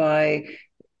fascinated by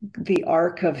the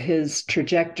arc of his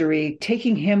trajectory,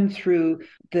 taking him through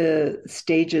the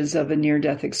stages of a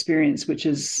near-death experience, which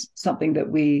is something that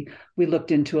we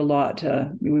looked into a lot.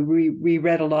 We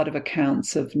read a lot of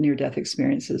accounts of near-death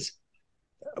experiences.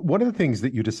 One of the things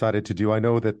that you decided to do, I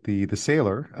know that the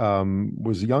sailor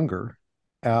was younger.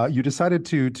 You decided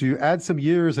to add some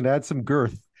years and add some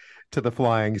girth to the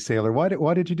flying sailor.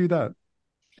 Why did you do that?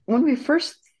 When we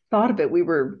first thought of it, we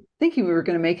were thinking we were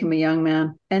going to make him a young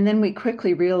man. And then we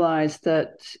quickly realized that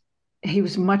he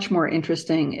was much more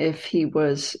interesting if he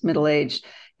was middle-aged,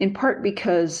 in part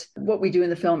because what we do in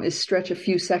the film is stretch a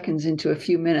few seconds into a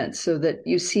few minutes so that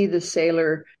you see the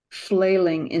sailor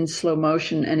flailing in slow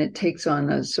motion, and it takes on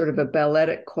a sort of a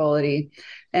balletic quality.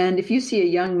 And if you see a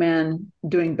young man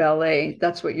doing ballet,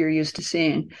 that's what you're used to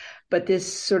seeing. But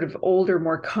this sort of older,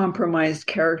 more compromised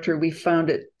character, we found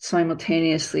it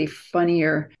simultaneously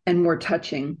funnier and more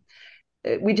touching.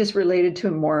 We just related to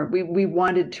him more. We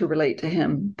wanted to relate to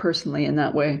him personally in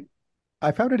that way.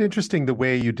 I found it interesting the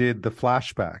way you did the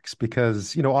flashbacks,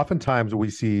 because, oftentimes we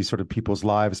see sort of people's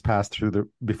lives pass through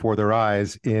before their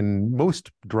eyes in most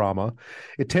drama.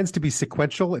 It tends to be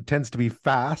sequential, it tends to be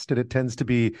fast, and it tends to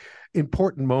be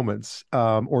important moments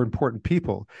or important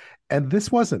people. And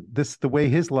this wasn't. The way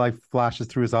his life flashes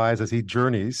through his eyes as he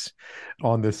journeys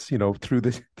on this, through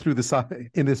the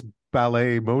in this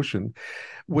ballet motion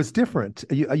was different.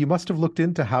 You must have looked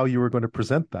into how you were going to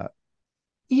present that.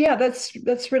 Yeah,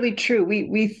 that's really true.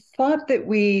 We thought that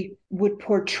we would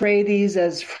portray these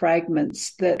as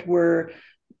fragments that were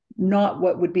not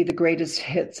what would be the greatest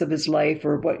hits of his life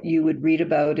or what you would read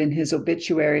about in his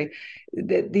obituary.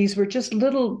 That these were just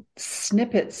little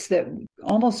snippets that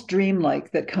almost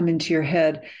dreamlike that come into your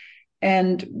head.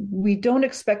 And we don't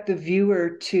expect the viewer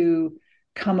to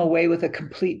come away with a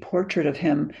complete portrait of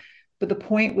him. But the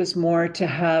point was more to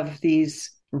have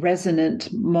these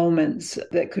resonant moments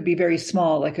that could be very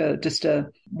small, like just a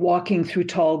walking through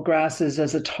tall grasses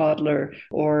as a toddler,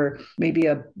 or maybe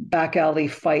a back alley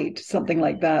fight, something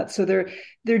like that. So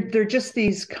they're just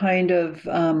these kind of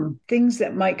things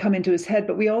that might come into his head.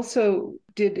 But we also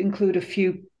did include a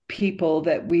few people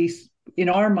that we, in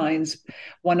our minds,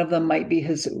 one of them might be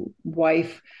his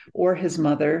wife or his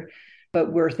mother.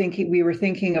 But we were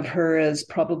thinking of her as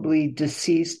probably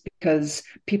deceased, because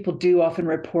people do often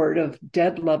report of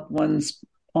dead loved ones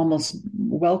almost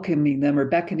welcoming them or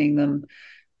beckoning them.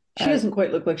 She doesn't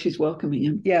quite look like she's welcoming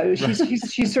him. Yeah,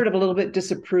 she's sort of a little bit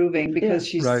disapproving, because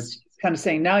she's kind of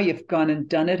saying, now you've gone and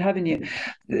done it, haven't you?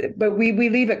 But we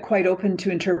leave it quite open to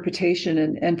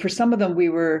interpretation. And for some of them, we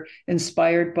were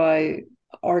inspired by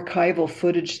archival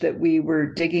footage that we were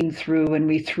digging through, and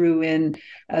we threw in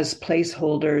as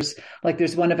placeholders. Like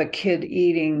there's one of a kid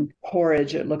eating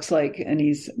porridge, it looks like, and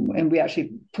we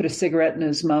actually put a cigarette in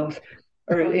his mouth,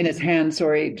 or in his hand,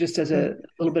 sorry, just as a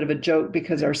little bit of a joke,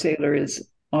 because our sailor is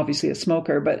obviously a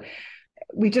smoker. But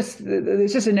it's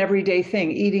just an everyday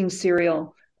thing. Eating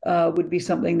cereal would be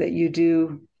something that you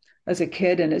do as a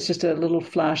kid, and it's just a little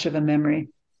flash of a memory.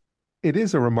 It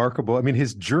is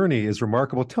his journey is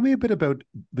remarkable. Tell me a bit about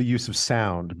the use of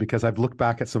sound, because I've looked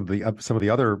back at some of the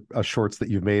other shorts that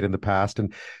you've made in the past,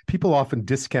 and people often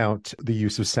discount the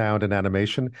use of sound and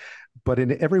animation. But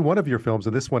in every one of your films,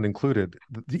 and this one included,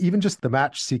 even just the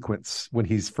match sequence when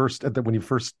he first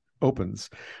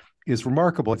opens is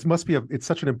remarkable. It's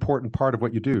such an important part of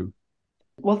what you do.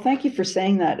 Well, thank you for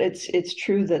saying that. It's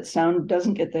true that sound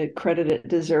doesn't get the credit it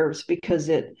deserves, because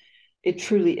it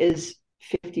truly is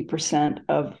 50%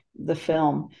 of the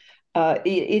film.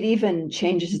 It even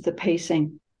changes the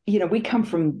pacing. we come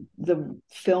from the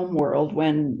film world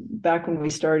when back when we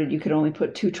started, you could only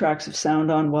put 2 tracks of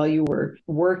sound on while you were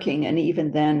working. And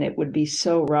even then it would be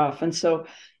so rough. And so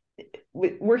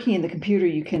working in the computer,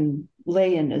 you can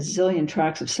lay in a zillion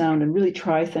tracks of sound and really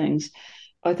try things.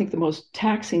 I think the most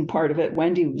taxing part of it,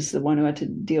 Wendy was the one who had to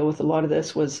deal with a lot of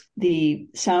this, was the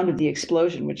sound of the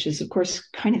explosion, which is, of course,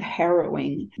 kind of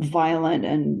harrowing, violent,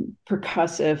 and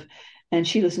percussive. And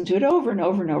she listened to it over and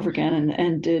over and over again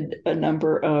and did a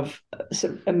number of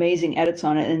some amazing edits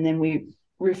on it. And then we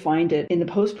refined it in the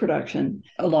post-production.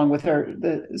 Along with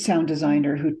the sound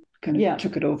designer who kind of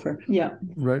took it over. Yeah.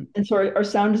 Right. And so our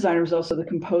sound designer was also the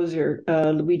composer,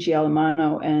 Luigi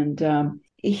Alamano, and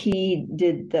he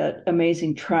did that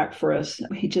amazing track for us.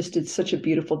 He just did such a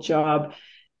beautiful job.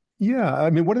 Yeah, I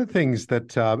mean, one of the things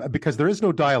that, because there is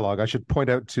no dialogue, I should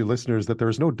point out to listeners that there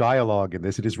is no dialogue in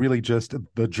this. It is really just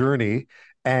the journey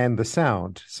and the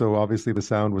sound. So obviously the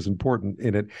sound was important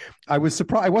in it. I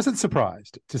wasn't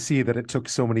surprised to see that it took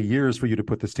so many years for you to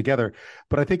put this together.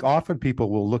 But I think often people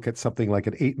will look at something like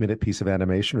an 8-minute piece of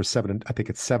animation, or 7, I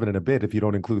think it's 7 and a bit if you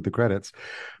don't include the credits,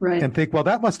 right, and think, well,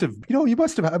 that must have, you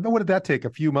must have, what did that take, a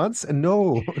few months? And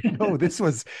no, this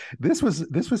was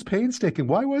painstaking.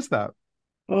 Why was that?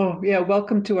 Oh, yeah.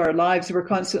 Welcome to our lives. We're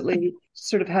constantly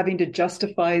sort of having to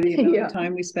justify the amount of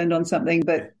time we spend on something.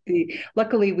 But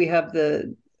luckily, we have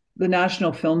the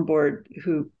National Film Board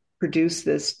who produce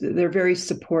this. They're very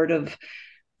supportive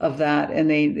of that. And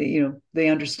they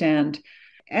understand.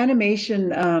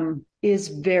 Animation is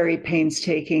very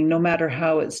painstaking, no matter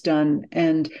how it's done.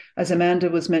 And as Amanda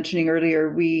was mentioning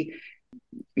earlier, we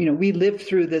lived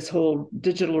through this whole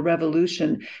digital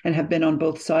revolution and have been on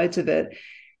both sides of it.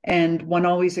 And one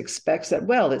always expects that,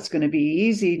 well, it's going to be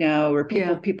easy now, or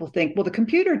people think, well, the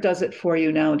computer does it for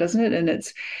you now, doesn't it? And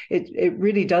it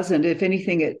really doesn't. If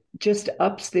anything, it just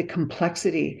ups the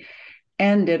complexity,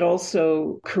 and it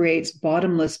also creates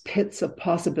bottomless pits of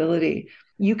possibility.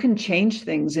 You can change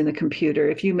things in the computer.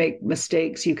 If you make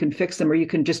mistakes, you can fix them, or you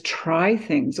can just try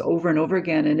things over and over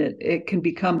again, and it can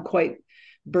become quite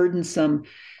burdensome.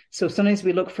 So sometimes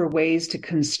we look for ways to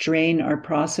constrain our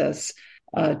process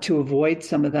to avoid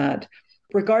some of that.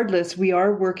 Regardless, we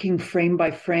are working frame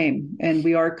by frame, and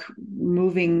we are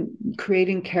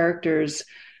creating characters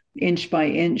inch by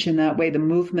inch. In that way, the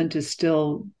movement is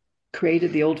still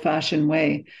created the old-fashioned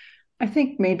way. I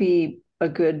think maybe a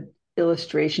good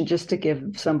illustration, just to give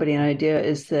somebody an idea,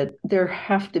 is that there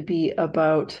have to be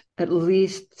about at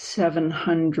least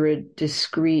 700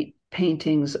 discrete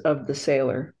paintings of the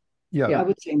sailor. Yeah, I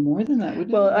would say more than that.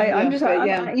 Well,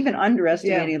 I'm even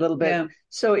underestimating a little bit. Yeah.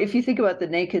 So if you think about the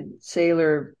naked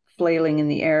sailor flailing in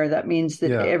the air, that means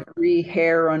that every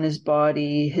hair on his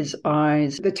body, his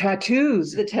eyes, the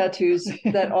tattoos,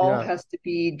 that all has to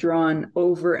be drawn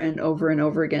over and over and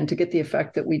over again to get the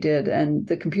effect that we did. And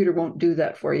the computer won't do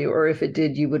that for you. Or if it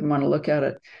did, you wouldn't want to look at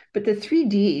it. But the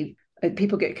 3D,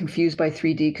 people get confused by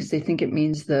 3D because they think it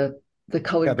means the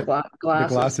colored glasses. The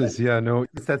glasses,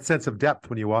 it's that sense of depth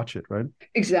when you watch it, right?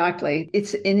 Exactly.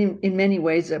 It's in many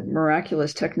ways a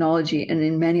miraculous technology, and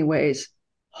in many ways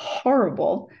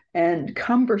horrible and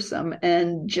cumbersome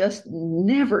and just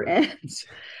never ends.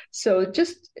 So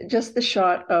just the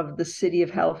shot of the city of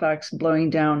Halifax blowing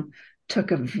down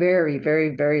took a very,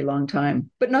 very, very long time.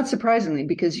 But not surprisingly,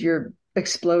 because you're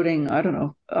exploding,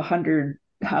 100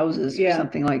 houses or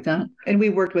something like that. And we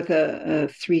worked with a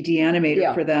 3D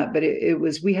animator for that, but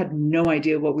we had no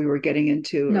idea what we were getting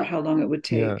into or how long it would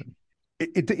take.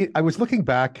 Yeah. I was looking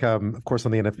back, of course,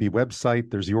 on the NFB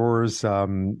website. There's yours.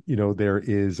 There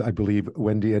is, I believe,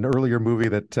 Wendy, an earlier movie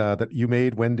that you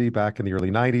made, Wendy, back in the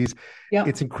early 90s. Yeah.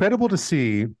 It's incredible to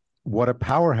see what a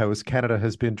powerhouse Canada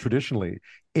has been traditionally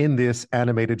in this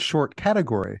animated short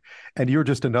category. And you're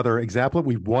just another example.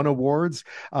 We've won awards.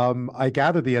 I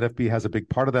gather the NFB has a big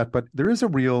part of that, but there is a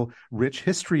real rich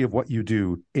history of what you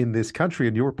do in this country,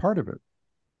 and you're part of it.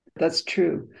 That's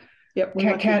true. Yep.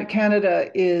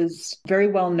 Canada is very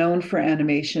well known for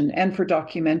animation and for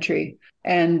documentary.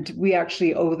 And we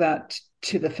actually owe that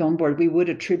to the Film Board. We would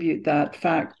attribute that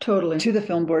fact totally to the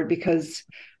Film Board, because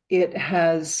it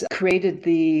has created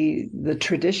the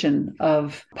tradition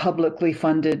of publicly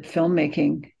funded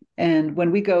filmmaking. And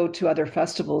when we go to other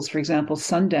festivals, for example,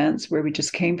 Sundance, where we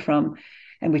just came from,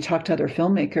 and we talk to other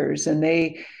filmmakers, and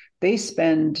they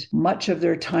spend much of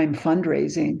their time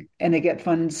fundraising, and they get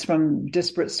funds from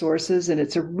disparate sources, and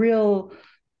it's a real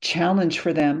challenge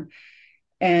for them.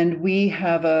 And we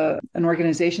have an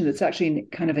organization that's actually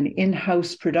kind of an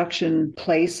in-house production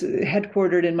place,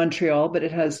 headquartered in Montreal, but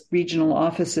it has regional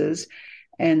offices,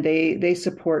 and they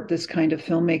support this kind of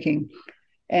filmmaking.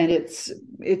 And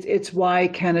it's why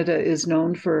Canada is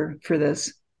known for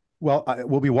this. Well,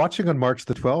 we'll be watching on March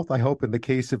the 12th. I hope in the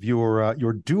case of your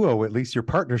duo, at least your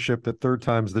partnership, that third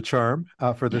time's the charm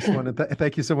for this one. And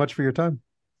thank you so much for your time.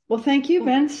 Well, thank you,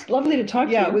 Vince. Lovely to talk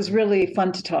to you. Yeah, it was really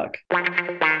fun to talk.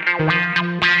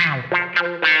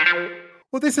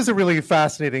 Well, this is a really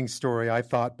fascinating story, I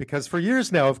thought, because for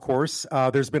years now, of course,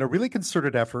 there's been a really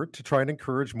concerted effort to try and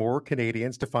encourage more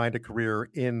Canadians to find a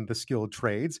career in the skilled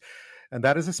trades. And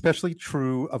that is especially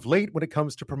true of late when it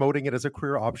comes to promoting it as a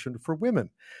career option for women.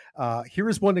 Here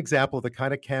is one example of the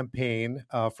kind of campaign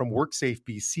from WorkSafe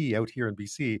BC out here in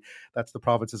BC. That's the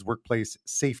province's workplace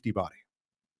safety body.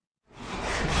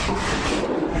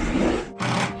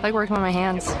 I like working with my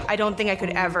hands. I don't think I could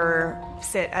ever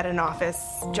sit at an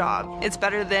office job. It's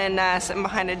better than sitting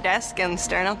behind a desk and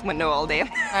staring out the window all day.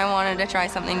 I wanted to try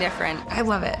something different. I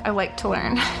love it. I like to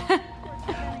learn.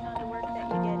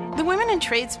 The Women in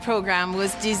Trades program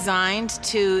was designed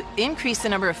to increase the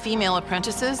number of female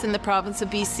apprentices in the province of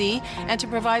BC and to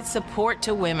provide support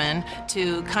to women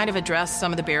to kind of address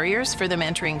some of the barriers for them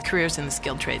entering careers in the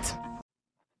skilled trades.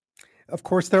 Of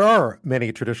course, there are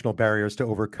many traditional barriers to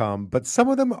overcome, but some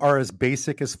of them are as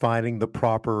basic as finding the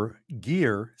proper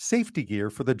gear, safety gear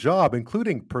for the job,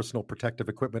 including personal protective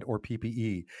equipment or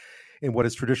PPE. In what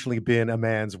has traditionally been a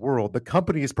man's world, the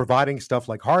companies providing stuff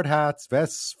like hard hats,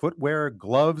 vests, footwear,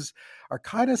 gloves are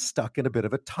kind of stuck in a bit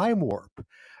of a time warp.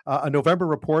 A November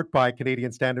report by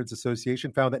Canadian Standards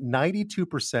Association found that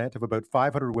 92% of about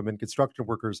 500 women construction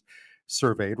workers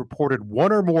surveyed reported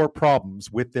one or more problems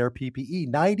with their PPE.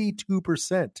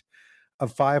 92%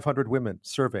 of 500 women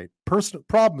surveyed personal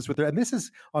problems with their, and this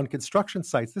is on construction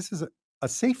sites. This is a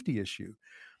safety issue.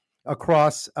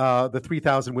 Across the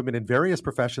 3,000 women in various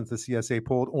professions the CSA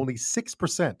polled, only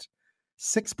 6%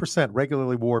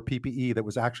 regularly wore PPE that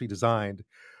was actually designed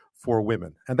for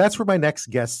women. And that's where my next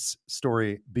guest's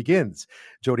story begins.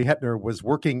 Jodi Huettner was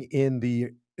working in the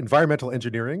environmental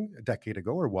engineering a decade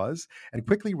ago, or was, and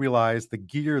quickly realized the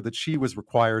gear that she was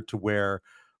required to wear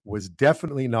was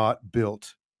definitely not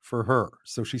built for her.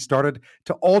 So she started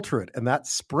to alter it, and that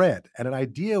spread, and an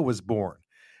idea was born.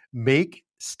 Make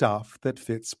stuff that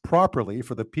fits properly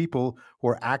for the people who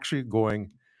are actually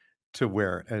going to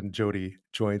wear it. And Jodi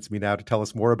joins me now to tell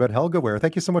us more about Helga Wear.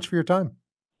 Thank you so much for your time.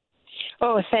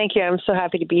 Oh, thank you. I'm so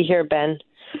happy to be here, Ben.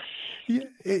 Yeah,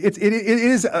 it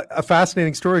is a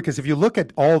fascinating story, because if you look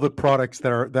at all the products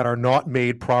that are not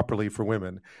made properly for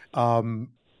women,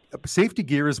 safety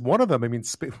gear is one of them. I mean,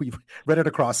 we've read it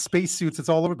across spacesuits; it's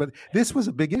all over. But this was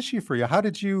a big issue for you. How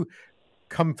did you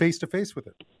come face to face with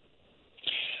it?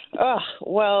 Oh,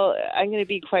 well, I'm going to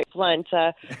be quite blunt.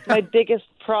 My biggest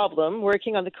problem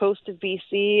working on the coast of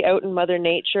BC, out in Mother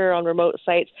Nature, on remote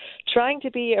sites, trying to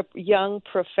be a young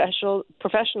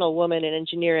professional woman in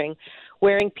engineering,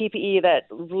 wearing PPE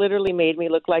that literally made me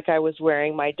look like I was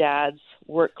wearing my dad's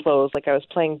work clothes, like I was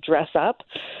playing dress up.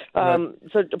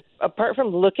 So apart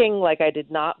from looking like I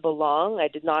did not belong, I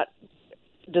did not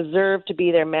deserve to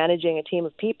be there managing a team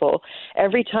of people,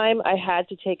 every time I had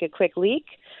to take a quick leak,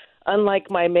 unlike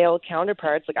my male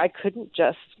counterparts, like I couldn't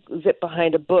just zip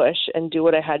behind a bush and do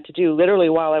what I had to do literally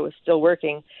while I was still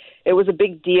working. It was a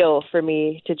big deal for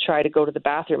me to try to go to the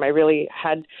bathroom. I really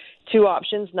had two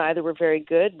options. Neither were very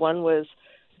good. One was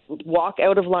walk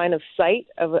out of line of sight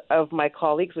of my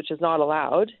colleagues, which is not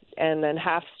allowed, and then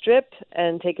half strip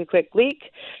and take a quick leak,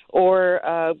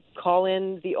 or call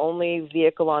in the only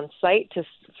vehicle on site to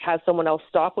have someone else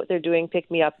stop what they're doing, pick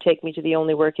me up, take me to the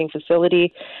only working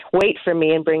facility, wait for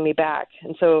me, and bring me back.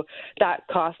 And so that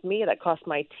cost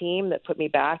my team, that put me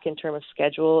back in terms of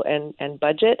schedule and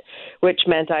budget, which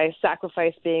meant I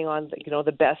sacrificed being on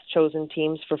the best chosen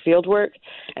teams for field work.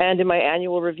 And in my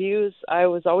annual reviews, I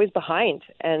was always behind.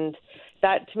 And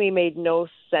that to me made no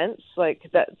sense. Like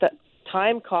that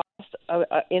time cost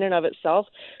in and of itself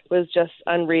was just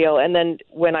unreal. And then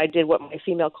when I did what my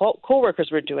female co-workers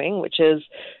were doing, which is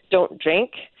don't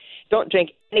drink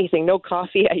anything, no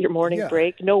coffee at your morning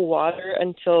break, no water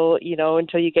until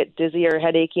you get dizzy or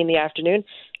headachy in the afternoon.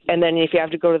 And then if you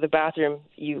have to go to the bathroom,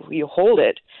 you hold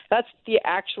it. That's the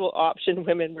actual option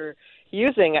women were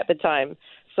using at the time.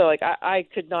 So I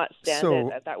could not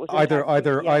stand it. That was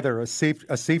either a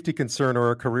safety concern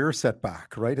or a career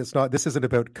setback, right? It's not. This isn't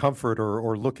about comfort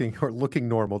or looking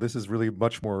normal. This is really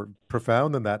much more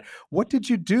profound than that. What did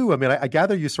you do? I mean, I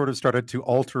gather you sort of started to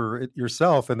alter it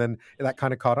yourself, and then that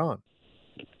kind of caught on.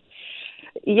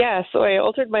 Yeah, so I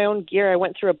altered my own gear. I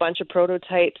went through a bunch of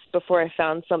prototypes before I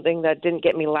found something that didn't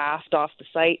get me laughed off the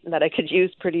site and that I could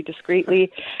use pretty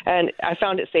discreetly. And I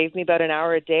found it saved me about an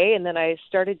hour a day. And then I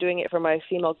started doing it for my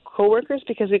female coworkers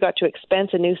because we got to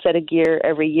expense a new set of gear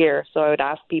every year. So I would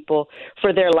ask people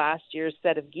for their last year's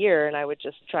set of gear, and I would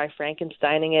just try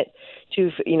Frankensteining it to,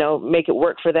 make it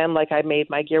work for them like I made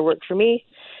my gear work for me.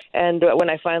 And when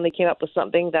I finally came up with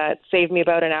something that saved me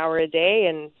about an hour a day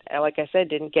and, like I said,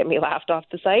 didn't get me laughed off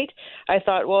the site, I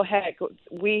thought, well, heck,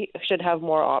 we should have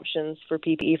more options for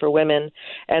PPE for women,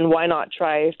 and why not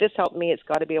try? If this helped me, it's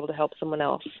got to be able to help someone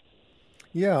else.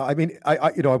 Yeah, I mean,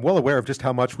 I'm well aware of just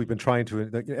how much we've been trying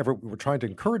to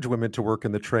encourage women to work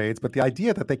in the trades, but the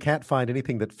idea that they can't find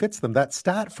anything that fits them, that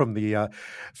stat from the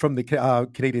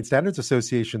Canadian Standards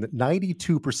Association that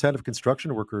 92% of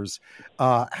construction workers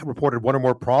reported one or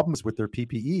more problems with their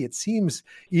PPE. It seems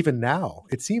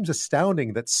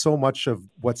astounding that so much of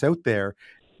what's out there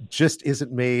just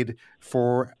isn't made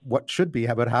for what should be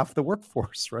about half the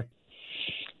workforce, right?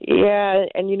 Yeah,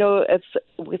 and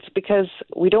it's because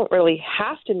we don't really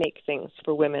have to make things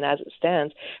for women as it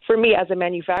stands. For me, as a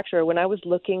manufacturer, when I was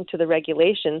looking to the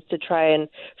regulations to try and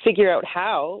figure out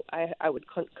how I would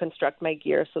construct my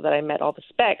gear so that I met all the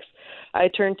specs, I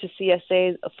turned to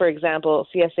CSA, for example,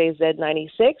 CSA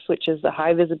Z96, which is the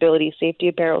High Visibility Safety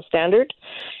Apparel Standard.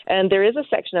 And there is a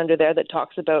section under there that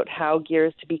talks about how gear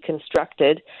is to be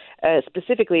constructed.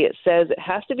 Specifically, it says it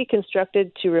has to be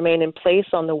constructed to remain in place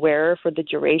on the wearer for the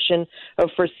duration of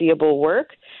foreseeable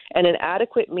work. And an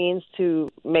adequate means to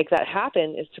make that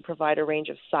happen is to provide a range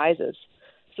of sizes.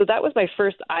 So that was my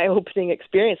first eye-opening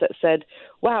experience that said,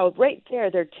 wow, right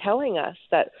there, they're telling us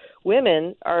that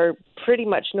women are pretty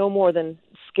much no more than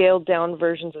scaled-down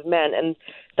versions of men. And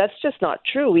that's just not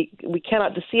true. We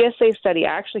cannot, the CSA study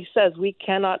actually says we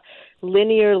cannot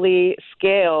linearly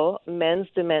scale men's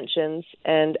dimensions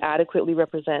and adequately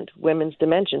represent women's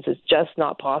dimensions. It's just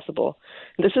not possible.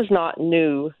 This is not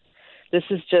new. This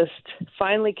is just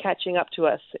finally catching up to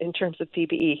us in terms of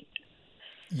PPE.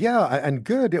 Yeah, and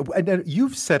good. And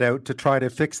you've set out to try to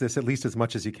fix this at least as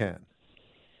much as you can.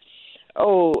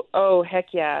 Oh, heck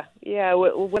yeah. Yeah,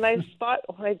 when I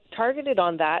targeted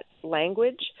on that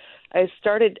language, I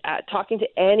started talking to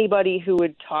anybody who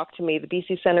would talk to me, the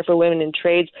BC Centre for Women in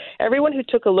Trades. Everyone who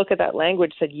took a look at that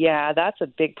language said, yeah, that's a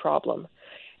big problem.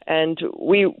 And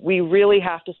we really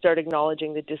have to start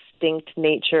acknowledging the distinct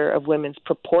nature of women's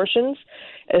proportions,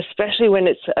 especially when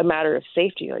it's a matter of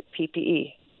safety, like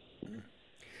PPE.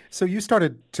 So you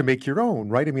started to make your own,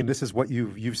 right? I mean, this is what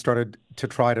you've started to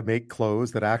try to make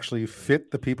clothes that actually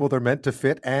fit the people they're meant to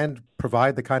fit and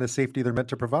provide the kind of safety they're meant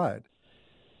to provide.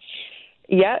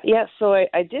 Yeah. So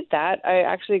I did that. I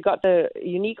actually got the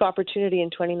unique opportunity in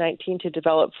 2019 to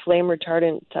develop flame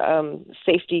retardant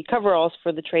safety coveralls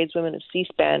for the tradeswomen of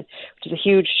C-SPAN, which is a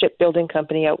huge shipbuilding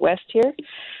company out west here.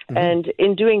 Mm-hmm. And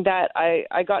in doing that,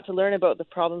 I got to learn about the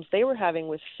problems they were having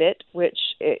with fit, which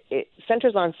it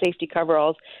centers on safety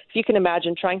coveralls. If you can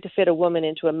imagine trying to fit a woman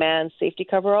into a man's safety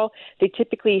coverall, they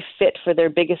typically fit for their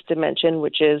biggest dimension,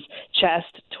 which is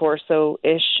chest,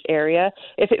 torso-ish area.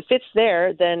 If it fits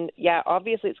there, then yeah,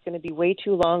 obviously it's going to be way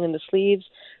too long in the sleeves,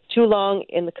 too long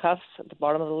in the cuffs at the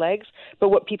bottom of the legs. But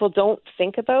what people don't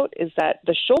think about is that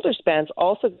the shoulder span's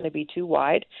also going to be too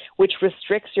wide, which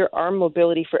restricts your arm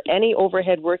mobility for any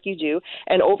overhead work you do.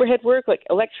 And overhead work, like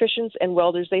electricians and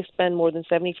welders, they spend more than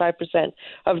 75%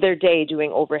 of their day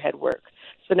doing overhead work.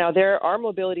 So now their arm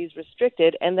mobility is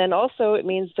restricted, and then also it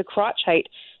means the crotch height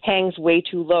hangs way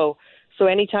too low. So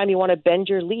anytime you want to bend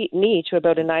your knee to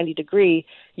about a 90 degree,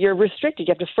 you're restricted.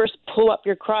 You have to first pull up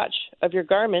your crotch of your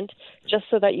garment just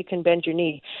so that you can bend your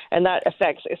knee. And that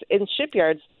affects, in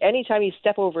shipyards, anytime you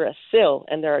step over a sill,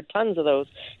 and there are tons of those,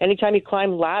 anytime you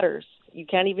climb ladders, you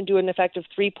can't even do an effective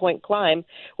 3-point climb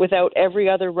without every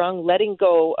other rung letting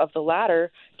go of the ladder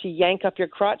to yank up your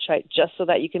crotch height just so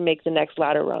that you can make the next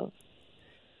ladder rung.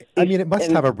 I mean, it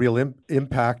must have a real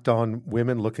impact on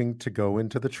women looking to go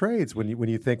into the trades when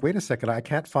you think, wait a second, I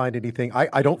can't find anything.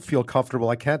 I don't feel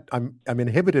comfortable. I'm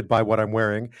inhibited by what I'm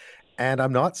wearing, and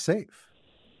I'm not safe.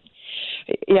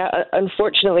 Yeah,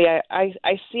 unfortunately,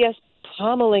 I see us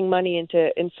pummeling money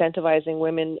into incentivizing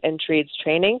women and trades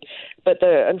training. But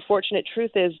the unfortunate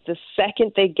truth is the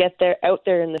second they get out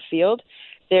there in the field,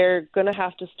 they're going to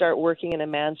have to start working in a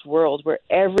man's world where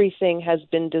everything has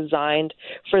been designed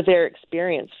for their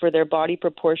experience, for their body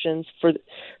proportions,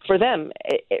 for them,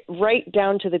 right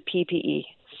down to the PPE.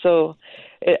 So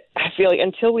I feel like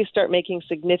until we start making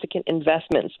significant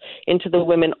investments into the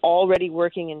women already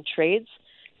working in trades,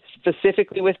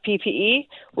 specifically with PPE,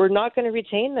 we're not going to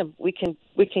retain them. We can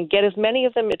get as many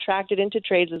of them attracted into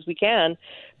trades as we can,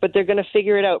 but they're going to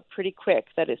figure it out pretty quick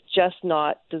that it's just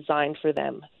not designed for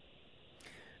them.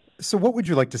 So what would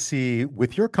you like to see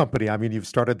with your company? I mean, you've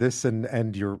started this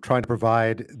and you're trying to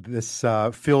provide this,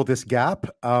 fill this gap.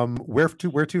 Where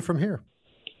to from here?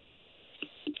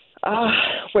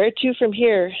 Where to from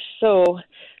here? So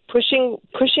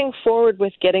pushing forward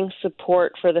with getting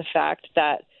support for the fact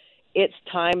that it's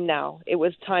time now. It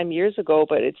was time years ago,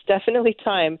 but it's definitely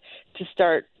time to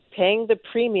start paying the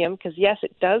premium, because yes,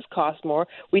 it does cost more.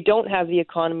 We don't have the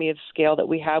economy of scale that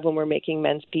we have when we're making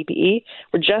men's PPE.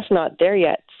 We're just not there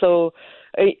yet. So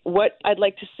what I'd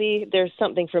like to see, there's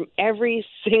something from every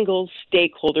single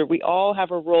stakeholder. We all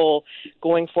have a role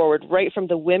going forward, right from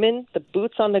the women, the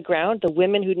boots on the ground, the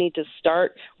women who need to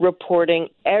start reporting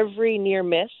every near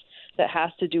miss that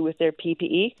has to do with their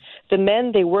PPE. The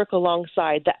men they work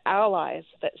alongside, the allies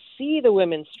that see the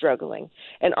women struggling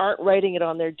and aren't writing it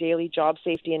on their daily job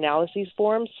safety analyses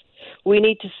forms. We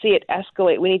need to see it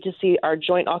escalate. We need to see our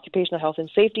joint occupational health and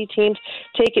safety teams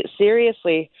take it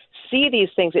seriously, see these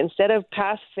things instead of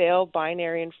pass-fail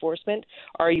binary enforcement.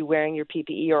 Are you wearing your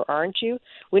PPE or aren't you?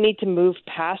 We need to move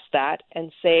past that and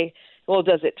say, well,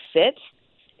 does it fit?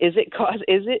 Is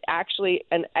it actually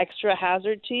an extra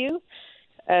hazard to you?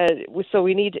 So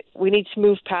we need to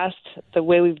move past the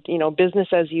way we've, business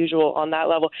as usual on that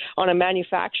level. On a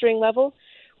manufacturing level,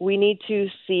 we need to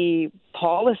see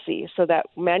policy so that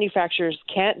manufacturers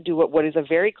can't do what is a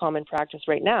very common practice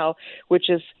right now, which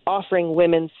is offering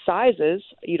women's sizes.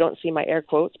 You don't see my air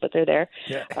quotes, but they're there.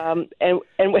 Yeah.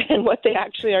 And what they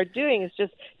actually are doing is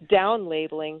just down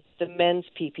labeling the men's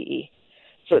PPE.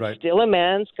 So It's still a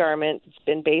man's garment. It's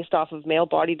been based off of male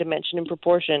body dimension and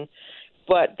proportion,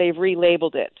 but they've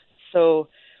relabeled it. So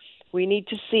we need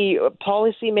to see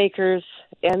policymakers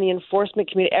and the enforcement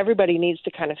community, everybody needs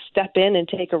to kind of step in and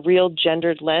take a real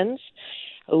gendered lens,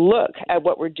 look at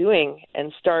what we're doing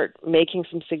and start making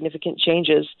some significant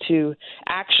changes to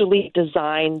actually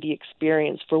design the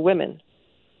experience for women.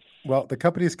 Well, the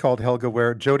company is called Helga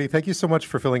Wear. Jodi, thank you so much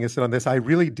for filling us in on this. I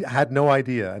really had no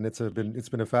idea, and it's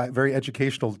been very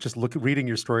educational just reading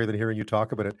your story and then hearing you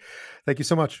talk about it. Thank you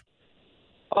so much.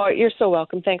 Oh, you're so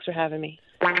welcome. Thanks for having me.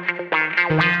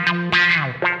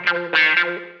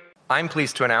 I'm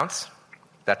pleased to announce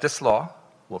that this law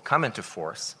will come into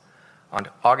force on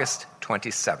August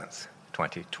 27th,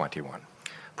 2021.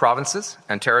 Provinces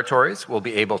and territories will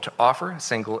be able to offer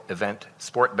single-event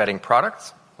sport betting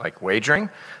products like wagering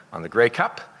on the Grey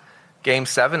Cup, Game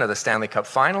 7 of the Stanley Cup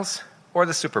Finals, or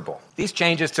the Super Bowl. These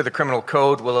changes to the criminal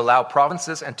code will allow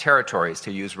provinces and territories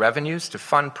to use revenues to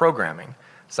fund programming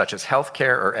such as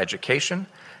healthcare or education,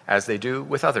 as they do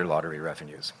with other lottery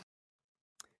revenues.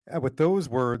 With those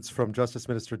words from Justice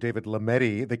Minister David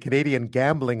Lametti, the Canadian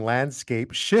gambling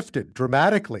landscape shifted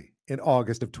dramatically in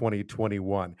August of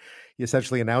 2021. He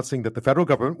essentially announcing that the federal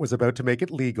government was about to make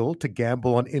it legal to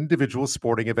gamble on individual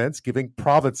sporting events, giving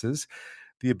provinces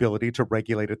the ability to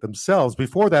regulate it themselves.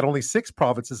 Before that, only 6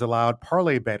 provinces allowed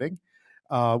parlay betting,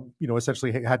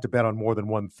 essentially had to bet on more than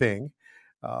one thing.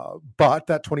 But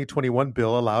that 2021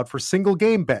 bill allowed for single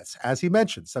game bets, as he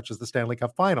mentioned, such as the Stanley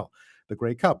Cup Final, the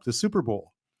Grey Cup, the Super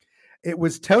Bowl. It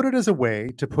was touted as a way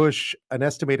to push an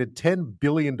estimated $10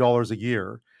 billion a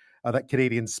year that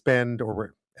Canadians spend or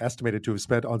were estimated to have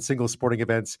spent on single sporting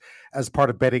events as part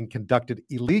of betting conducted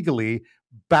illegally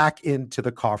back into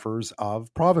the coffers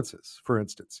of provinces, for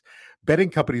instance. Betting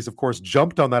companies, of course,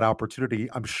 jumped on that opportunity.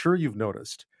 I'm sure you've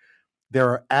noticed there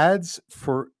are ads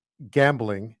for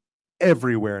gambling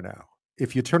everywhere now.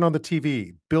 If you turn on the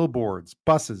TV, billboards,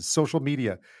 buses, social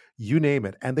media, you name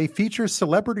it. And they feature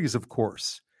celebrities, of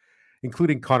course,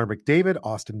 including Connor McDavid,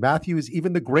 Austin Matthews,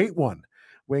 even the great one.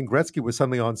 Wayne Gretzky was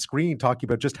suddenly on screen talking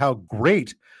about just how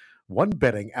great one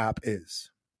betting app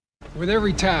is. With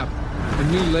every tap, a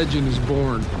new legend is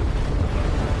born.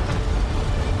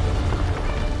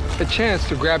 A chance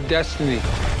to grab destiny,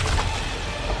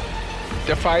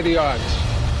 defy the odds,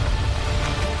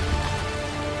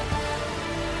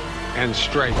 and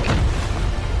strike.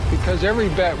 Because every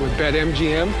bet with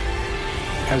BetMGM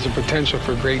has a potential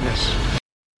for greatness.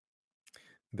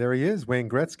 There he is, Wayne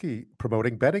Gretzky,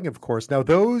 promoting betting, of course. Now,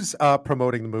 those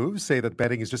promoting the moves say that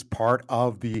betting is just part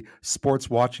of the sports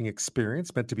watching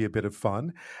experience, meant to be a bit of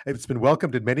fun. It's been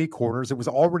welcomed in many corners. It was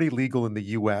already legal in the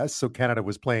U.S., so Canada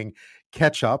was playing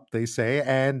catch up, they say.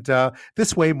 And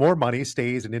this way, more money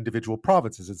stays in individual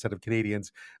provinces instead of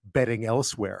Canadians betting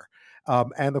elsewhere.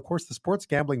 And of course, the sports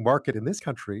gambling market in this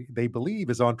country, they believe,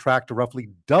 is on track to roughly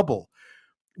double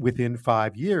within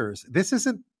 5 years. This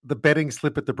isn't the betting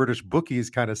slip at the British bookies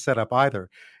kind of setup either.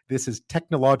 This is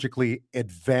technologically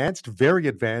advanced, very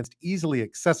advanced, easily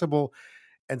accessible,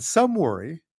 and some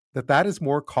worry that that is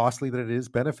more costly than it is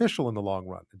beneficial in the long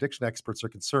run. Addiction experts are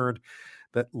concerned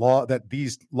that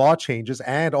these law changes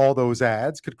and all those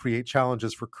ads could create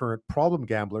challenges for current problem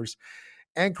gamblers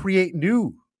and create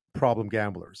new problem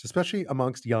gamblers, especially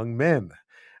amongst young men.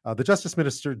 The Justice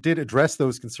Minister did address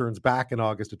those concerns back in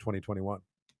August of 2021.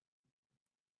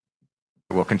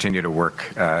 We'll continue to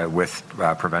work with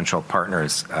provincial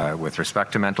partners with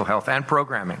respect to mental health and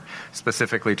programming,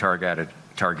 specifically targeted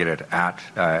at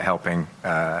helping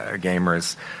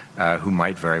gamers who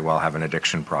might very well have an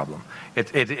addiction problem.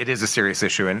 It is a serious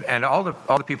issue, and all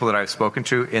the people that I've spoken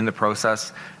to in the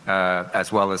process,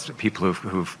 as well as people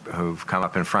who've come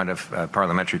up in front of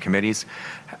parliamentary committees,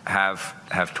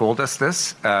 have told us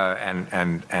this,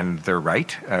 and they're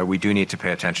right. We do need to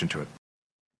pay attention to it.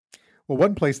 Well,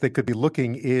 one place they could be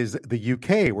looking is the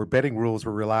UK, where betting rules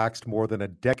were relaxed more than a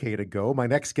decade ago. My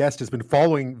next guest has been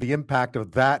following the impact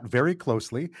of that very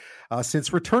closely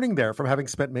since returning there from having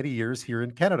spent many years here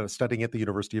in Canada, studying at the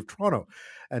University of Toronto.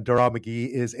 And Darragh McGee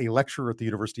is a lecturer at the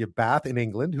University of Bath in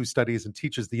England who studies and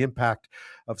teaches the impact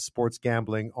of sports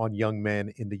gambling on young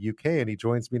men in the UK. And he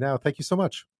joins me now. Thank you so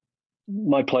much.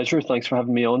 My pleasure. Thanks for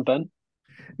having me on, Ben.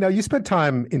 Now, you spent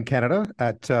time in Canada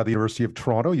at the University of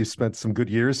Toronto. You spent some good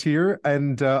years here.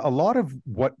 And a lot of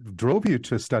what drove you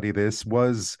to study this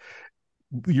was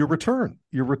your return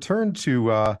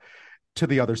to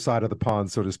the other side of the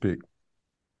pond, so to speak.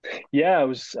 Yeah, I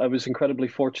was incredibly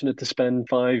fortunate to spend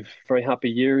 5 very happy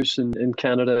years in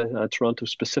Canada, Toronto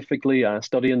specifically,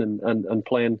 studying and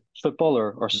playing football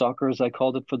or soccer, as I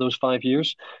called it, for those 5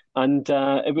 years. And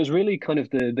it was really kind of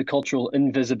the cultural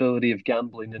invisibility of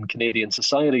gambling in Canadian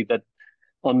society that,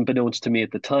 unbeknownst to me at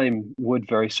the time, would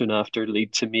very soon after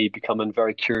lead to me becoming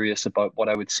very curious about what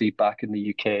I would see back in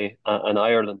the UK and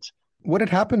Ireland. What had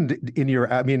happened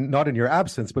not in your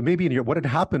absence, but maybe what had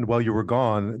happened while you were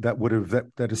gone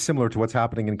that is similar to what's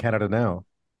happening in Canada now?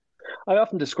 I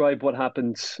often describe what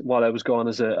happened while I was gone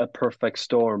as a perfect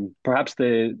storm. Perhaps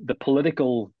the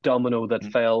political domino that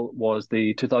fell was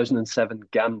the 2007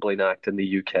 Gambling Act in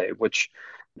the UK, which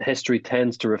history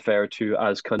tends to refer to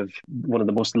as kind of one of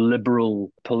the most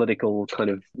liberal political kind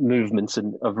of movements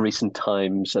of recent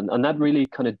times. And that really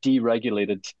kind of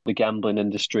deregulated the gambling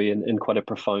industry in quite a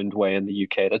profound way in the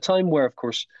UK at a time where, of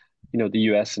course, the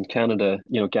US and Canada,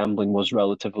 gambling was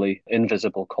relatively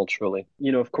invisible culturally.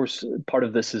 Of course, part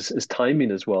of this is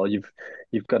timing as well.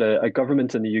 You've got a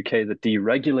government in the UK that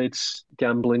deregulates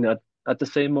gambling at the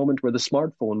same moment where the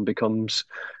smartphone becomes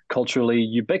culturally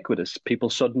ubiquitous. People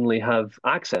suddenly have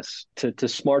access to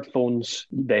smartphones.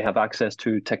 They have access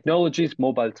to technologies,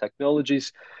 mobile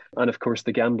technologies. And of course,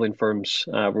 the gambling firms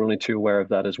were only too aware of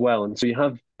that as well. And so you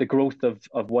have the growth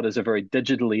of what is a very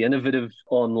digitally innovative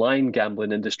online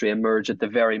gambling industry emerge at the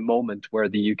very moment where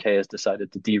the UK has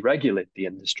decided to deregulate the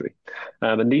industry.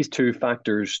 And these two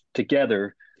factors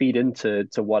together feed into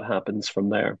what happens from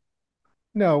there.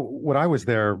 Now, when I was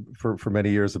there for many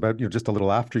years, about just a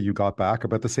little after you got back,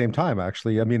 about the same time,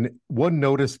 actually, one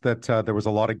noticed that there was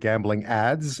a lot of gambling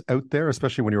ads out there,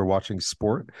 especially when you were watching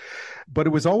sport, but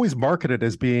it was always marketed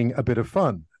as being a bit of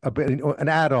fun, an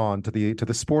add-on to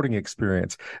the sporting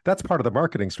experience. That's part of the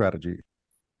marketing strategy.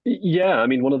 Yeah,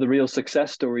 one of the real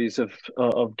success stories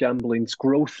of gambling's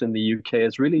growth in the UK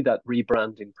is really that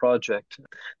rebranding project.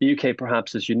 The UK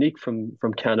perhaps is unique from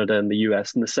Canada and the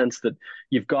US in the sense that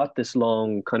you've got this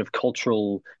long kind of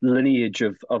cultural lineage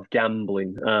of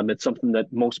gambling. It's something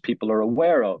that most people are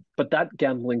aware of, but that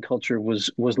gambling culture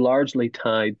was largely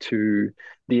tied to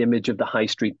the image of the high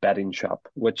street betting shop,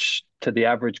 which to the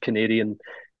average Canadian,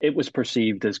 it was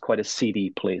perceived as quite a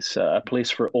seedy place, a place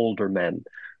for older men.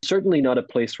 Certainly not a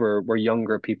place where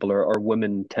younger people or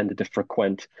women tended to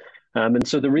frequent. And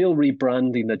so the real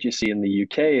rebranding that you see in the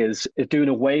UK is doing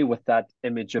away with that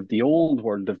image of the old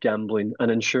world of gambling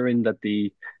and ensuring that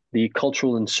the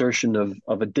cultural insertion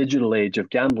of a digital age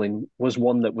of gambling was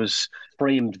one that was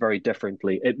framed very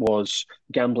differently. It was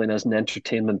gambling as an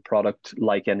entertainment product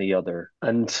like any other.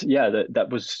 And yeah,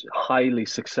 that was highly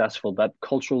successful. That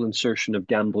cultural insertion of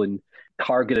gambling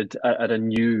targeted at a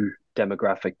new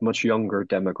demographic, much younger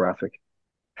demographic.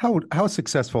 How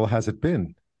successful has it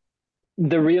been?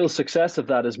 The real success of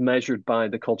that is measured by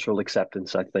the cultural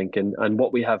acceptance, I think. And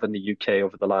what we have in the UK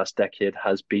over the last decade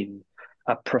has been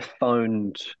a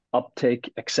profound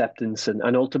uptake, acceptance,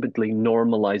 and ultimately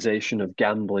normalization of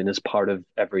gambling as part of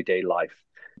everyday life.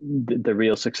 The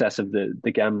real success of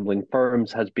the gambling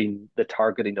firms has been the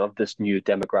targeting of this new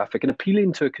demographic and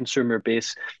appealing to a consumer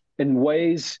base in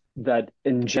ways that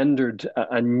engendered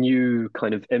a new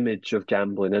kind of image of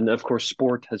gambling. And of course,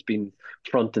 sport has been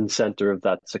front and center of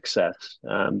that success.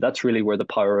 That's really where the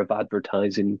power of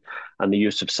advertising and the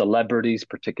use of celebrities,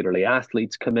 particularly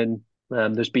athletes, come in.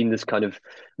 There's been this kind of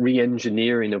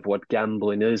re-engineering of what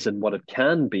gambling is and what it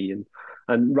can be.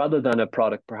 And rather than a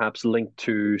product perhaps linked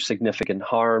to significant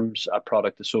harms, a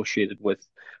product associated with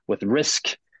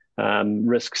risk,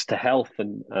 risks to health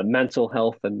and mental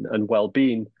health and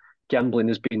well-being, gambling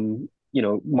has been,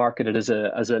 marketed as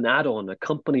an add-on,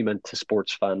 accompaniment to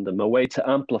sports fandom, a way to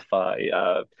amplify,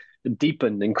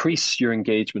 deepen, increase your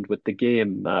engagement with the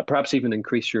game, perhaps even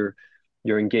increase your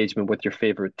engagement with your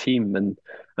favorite team, and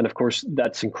of course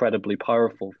that's incredibly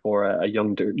powerful for a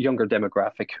younger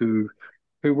demographic who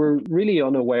were really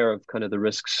unaware of kind of the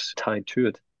risks tied to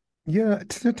it. Yeah,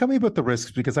 tell me about the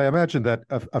risks, because I imagine that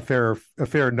a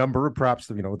fair number, perhaps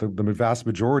the vast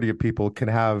majority of people can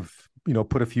have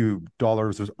put a few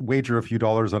dollars or wager a few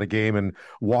dollars on a game and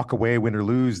walk away, win or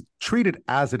lose, treat it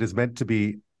as it is meant to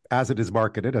be, as it is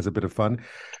marketed, as a bit of fun.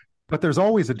 But there's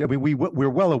always we're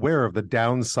well aware of the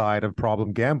downside of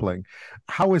problem gambling.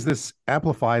 How has this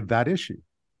amplified that issue?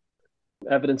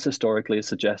 Evidence historically has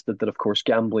suggested that, of course,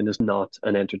 gambling is not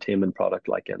an entertainment product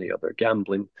like any other.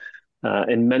 Gambling,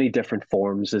 in many different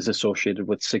forms, is associated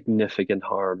with significant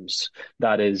harms.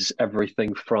 That is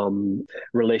everything from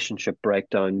relationship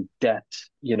breakdown, debt,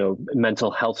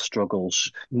 mental health struggles,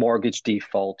 mortgage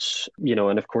defaults,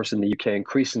 and of course in the UK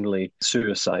increasingly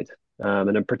suicide.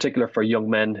 And in particular for young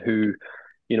men who,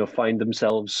 find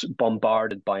themselves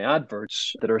bombarded by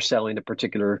adverts that are selling a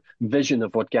particular vision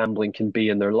of what gambling can be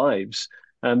in their lives.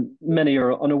 Many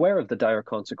are unaware of the dire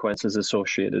consequences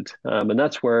associated. And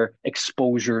that's where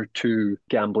exposure to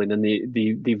gambling and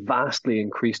the vastly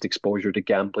increased exposure to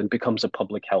gambling becomes a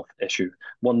public health issue,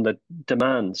 one that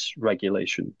demands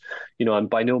regulation. I'm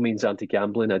by no means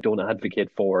anti-gambling. I don't advocate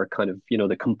for kind of,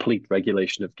 the complete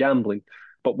regulation of gambling.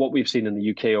 But what we've seen in the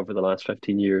UK over the last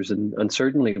 15 years, and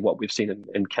certainly what we've seen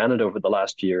in Canada over the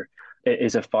last year,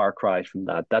 is a far cry from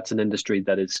that. That's an industry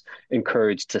that is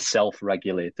encouraged to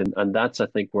self-regulate. And that's, I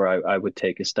think, where I would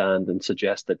take a stand and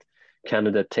suggest that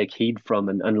Canada take heed from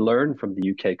and learn from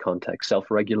the UK context.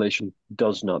 Self-regulation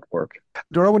does not work.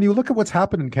 Darragh, when you look at what's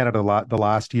happened in Canada the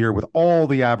last year with all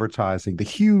the advertising, the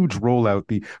huge rollout,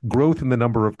 the growth in the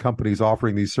number of companies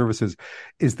offering these services,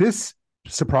 is this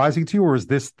surprising to you, or is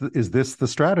this the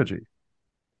strategy?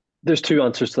 There's two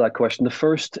answers to that question. The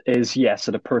first is yes,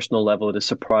 at a personal level, it has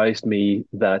surprised me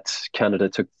that Canada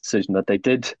took the decision that they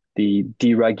did. The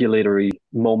deregulatory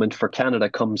moment for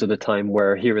Canada comes at a time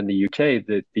where here in the UK,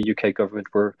 the UK government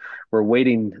were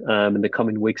waiting in the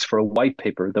coming weeks for a white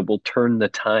paper that will turn the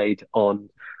tide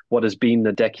on what has been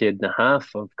a decade and a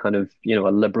half of kind of, a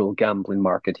liberal gambling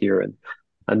market here.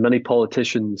 And many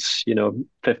politicians,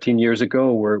 15 years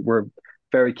ago were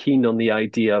very keen on the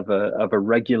idea of a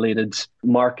regulated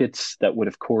market that would,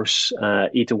 of course,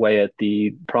 eat away at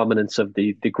the prominence of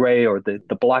the grey or the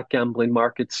black gambling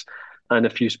markets. And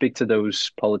if you speak to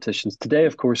those politicians today,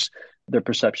 of course, their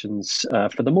perceptions,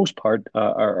 for the most part,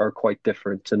 are quite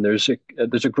different. And there's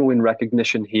a growing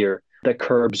recognition here that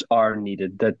curbs are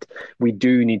needed, that we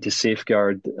do need to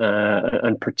safeguard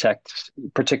and protect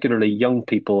particularly young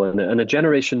people and a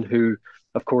generation who,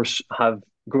 of course, have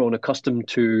grown accustomed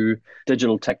to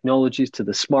digital technologies, to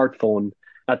the smartphone,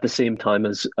 at the same time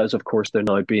as of course, they're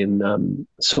now being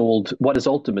sold what is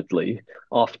ultimately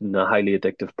often a highly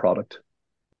addictive product.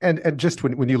 And just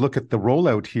when you look at the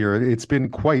rollout here, it's been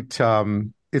quite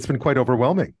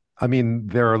overwhelming. I mean,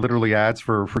 there are literally ads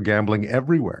for gambling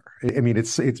everywhere. I mean,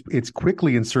 it's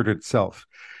quickly inserted itself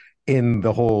in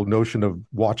the whole notion of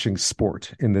watching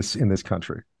sport in this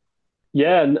country.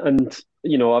 Yeah, and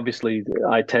obviously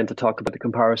I tend to talk about the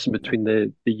comparison between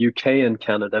the UK and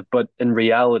Canada, but in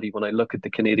reality, when I look at the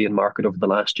Canadian market over the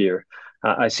last year,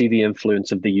 I see the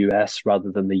influence of the US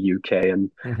rather than the UK,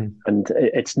 and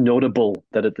it's notable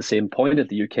that at the same point that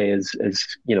the UK is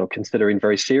considering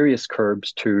very serious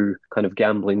curbs to kind of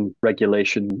gambling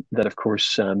regulation, that of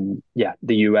course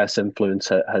the US influence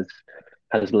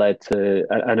has led to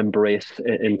an embrace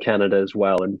in Canada as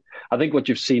well. And I think what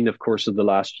you've seen, of course, of the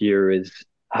last year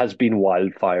has been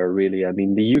wildfire, really. I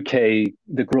mean,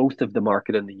 the growth of the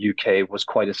market in the UK was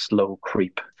quite a slow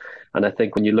creep. And I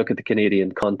think when you look at the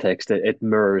Canadian context, it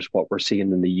mirrors what we're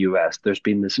seeing in the US. There's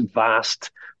been this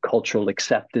vast cultural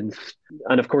acceptance.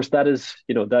 And of course, that is,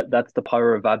 that's the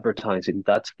power of advertising.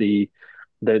 That's the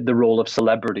role of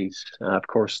celebrities, of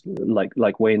course,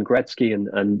 like Wayne Gretzky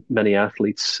and many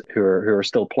athletes who are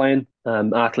still playing,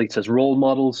 athletes as role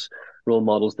models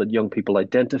that young people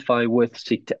identify with,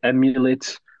 seek to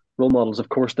emulate, role models, of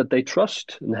course, that they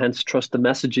trust, and hence trust the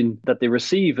messaging that they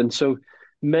receive. And so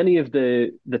many of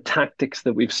the tactics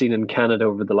that we've seen in Canada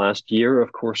over the last year,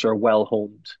 of course, are well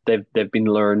honed. They've been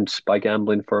learned by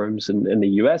gambling firms in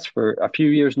the US for a few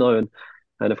years now,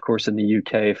 and of course in the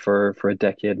UK for a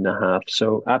decade and a half.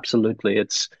 So absolutely,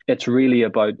 it's really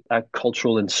about a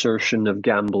cultural insertion of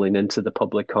gambling into the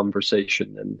public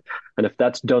conversation, and if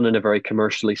that's done in a very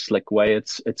commercially slick way,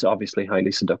 it's obviously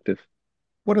highly seductive.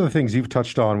 One of the things you've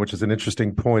touched on, which is an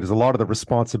interesting point, is a lot of the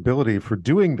responsibility for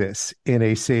doing this in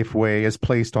a safe way is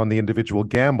placed on the individual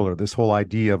gambler. This whole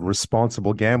idea of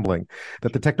responsible gambling,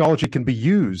 that the technology can be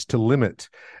used to limit,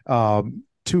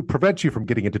 to prevent you from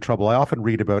getting into trouble. I often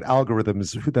read about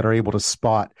algorithms that are able to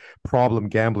spot problem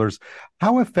gamblers.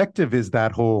 How effective is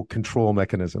that whole control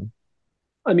mechanism?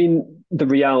 I mean, the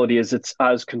reality is it's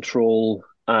as control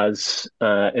as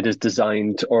it is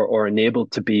designed or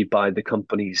enabled to be by the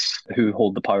companies who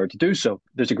hold the power to do so.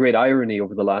 There's a great irony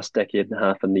over the last decade and a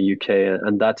half in the UK,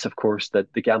 and that's, of course,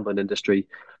 that the gambling industry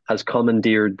has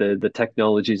commandeered the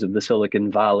technologies of the Silicon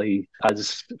Valley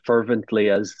as fervently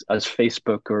as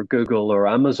Facebook or Google or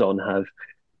Amazon have.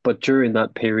 But during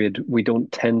that period, we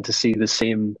don't tend to see the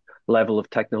same level of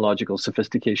technological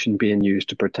sophistication being used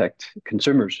to protect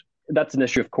consumers. That's an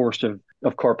issue, of course, of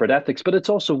corporate ethics, but it's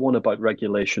also one about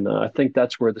regulation. I think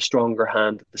that's where the stronger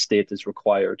hand of the state is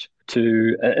required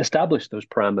to establish those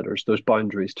parameters, those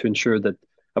boundaries, to ensure that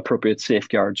appropriate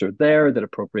safeguards are there, that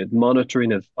appropriate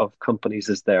monitoring of companies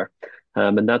is there.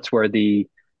 And that's where the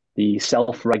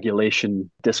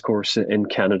self-regulation discourse in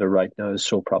Canada right now is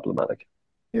so problematic.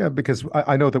 Yeah, because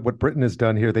I know that what Britain has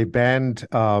done here, they banned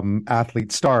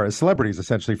athlete stars, celebrities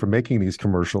essentially, from making these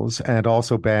commercials, and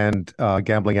also banned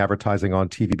gambling advertising on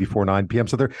TV before 9 p.m.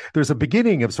 So there's a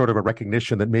beginning of sort of a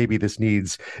recognition that maybe this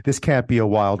can't be a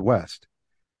Wild West.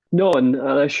 No, and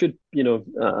I should,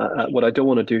 what I don't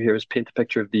want to do here is paint the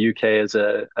picture of the UK as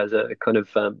a kind of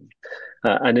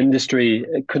an industry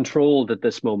controlled at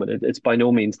this moment. It's by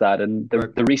no means that. And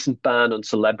the recent ban on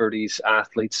celebrities,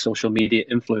 athletes, social media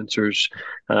influencers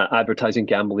advertising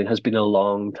gambling has been a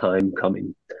long time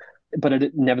coming. But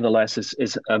it nevertheless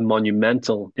is a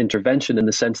monumental intervention in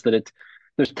the sense that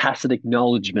there's tacit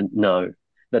acknowledgement now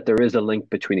that there is a link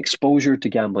between exposure to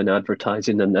gambling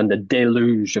advertising and the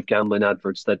deluge of gambling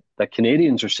adverts that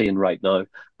Canadians are seeing right now,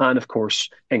 and of course,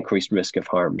 increased risk of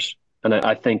harms. And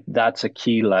I think that's a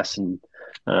key lesson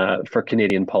for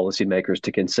Canadian policymakers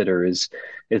to consider is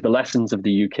the lessons of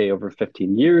the UK over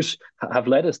 15 years have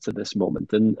led us to this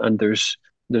moment. And there's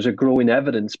a growing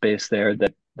evidence base there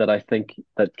that I think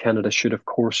that Canada should, of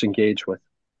course, engage with.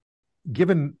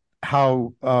 Given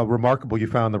how remarkable you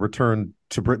found the return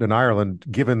to Britain and Ireland,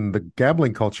 given the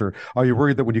gambling culture, are you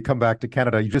worried that when you come back to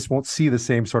Canada, you just won't see the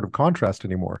same sort of contrast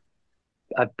anymore?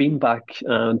 I've been back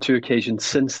on 2 occasions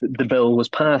since the bill was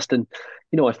passed, and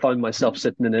I found myself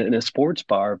sitting in a sports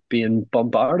bar being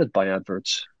bombarded by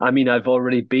adverts. I mean, I've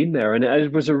already been there, and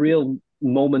it was a real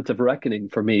moment of reckoning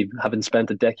for me, having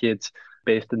spent a decade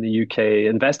based in the UK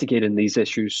investigating these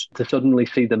issues, to suddenly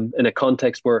see them in a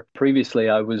context where previously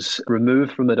I was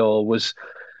removed from it all was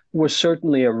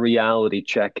certainly a reality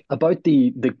check about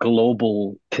the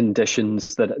global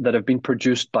conditions that have been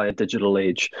produced by a digital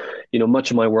age.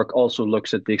 Much of my work also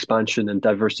looks at the expansion and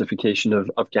diversification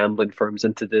of gambling firms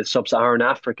into the sub-Saharan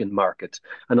African market.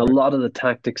 And a lot of the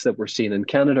tactics that we're seeing in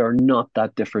Canada are not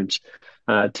that different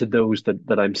to those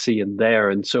that I'm seeing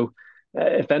there. And so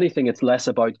if anything, it's less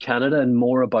about Canada and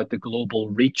more about the global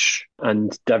reach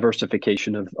and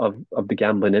diversification of the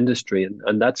gambling industry.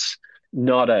 And that's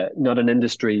not an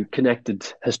industry connected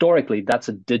historically. That's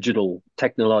a digital,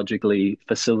 technologically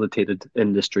facilitated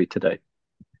industry today.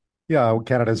 Yeah,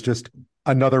 Canada is just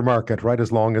another market, right?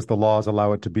 As long as the laws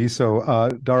allow it to be so.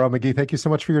 Darragh McGee, thank you so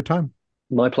much for your time.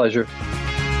 My pleasure.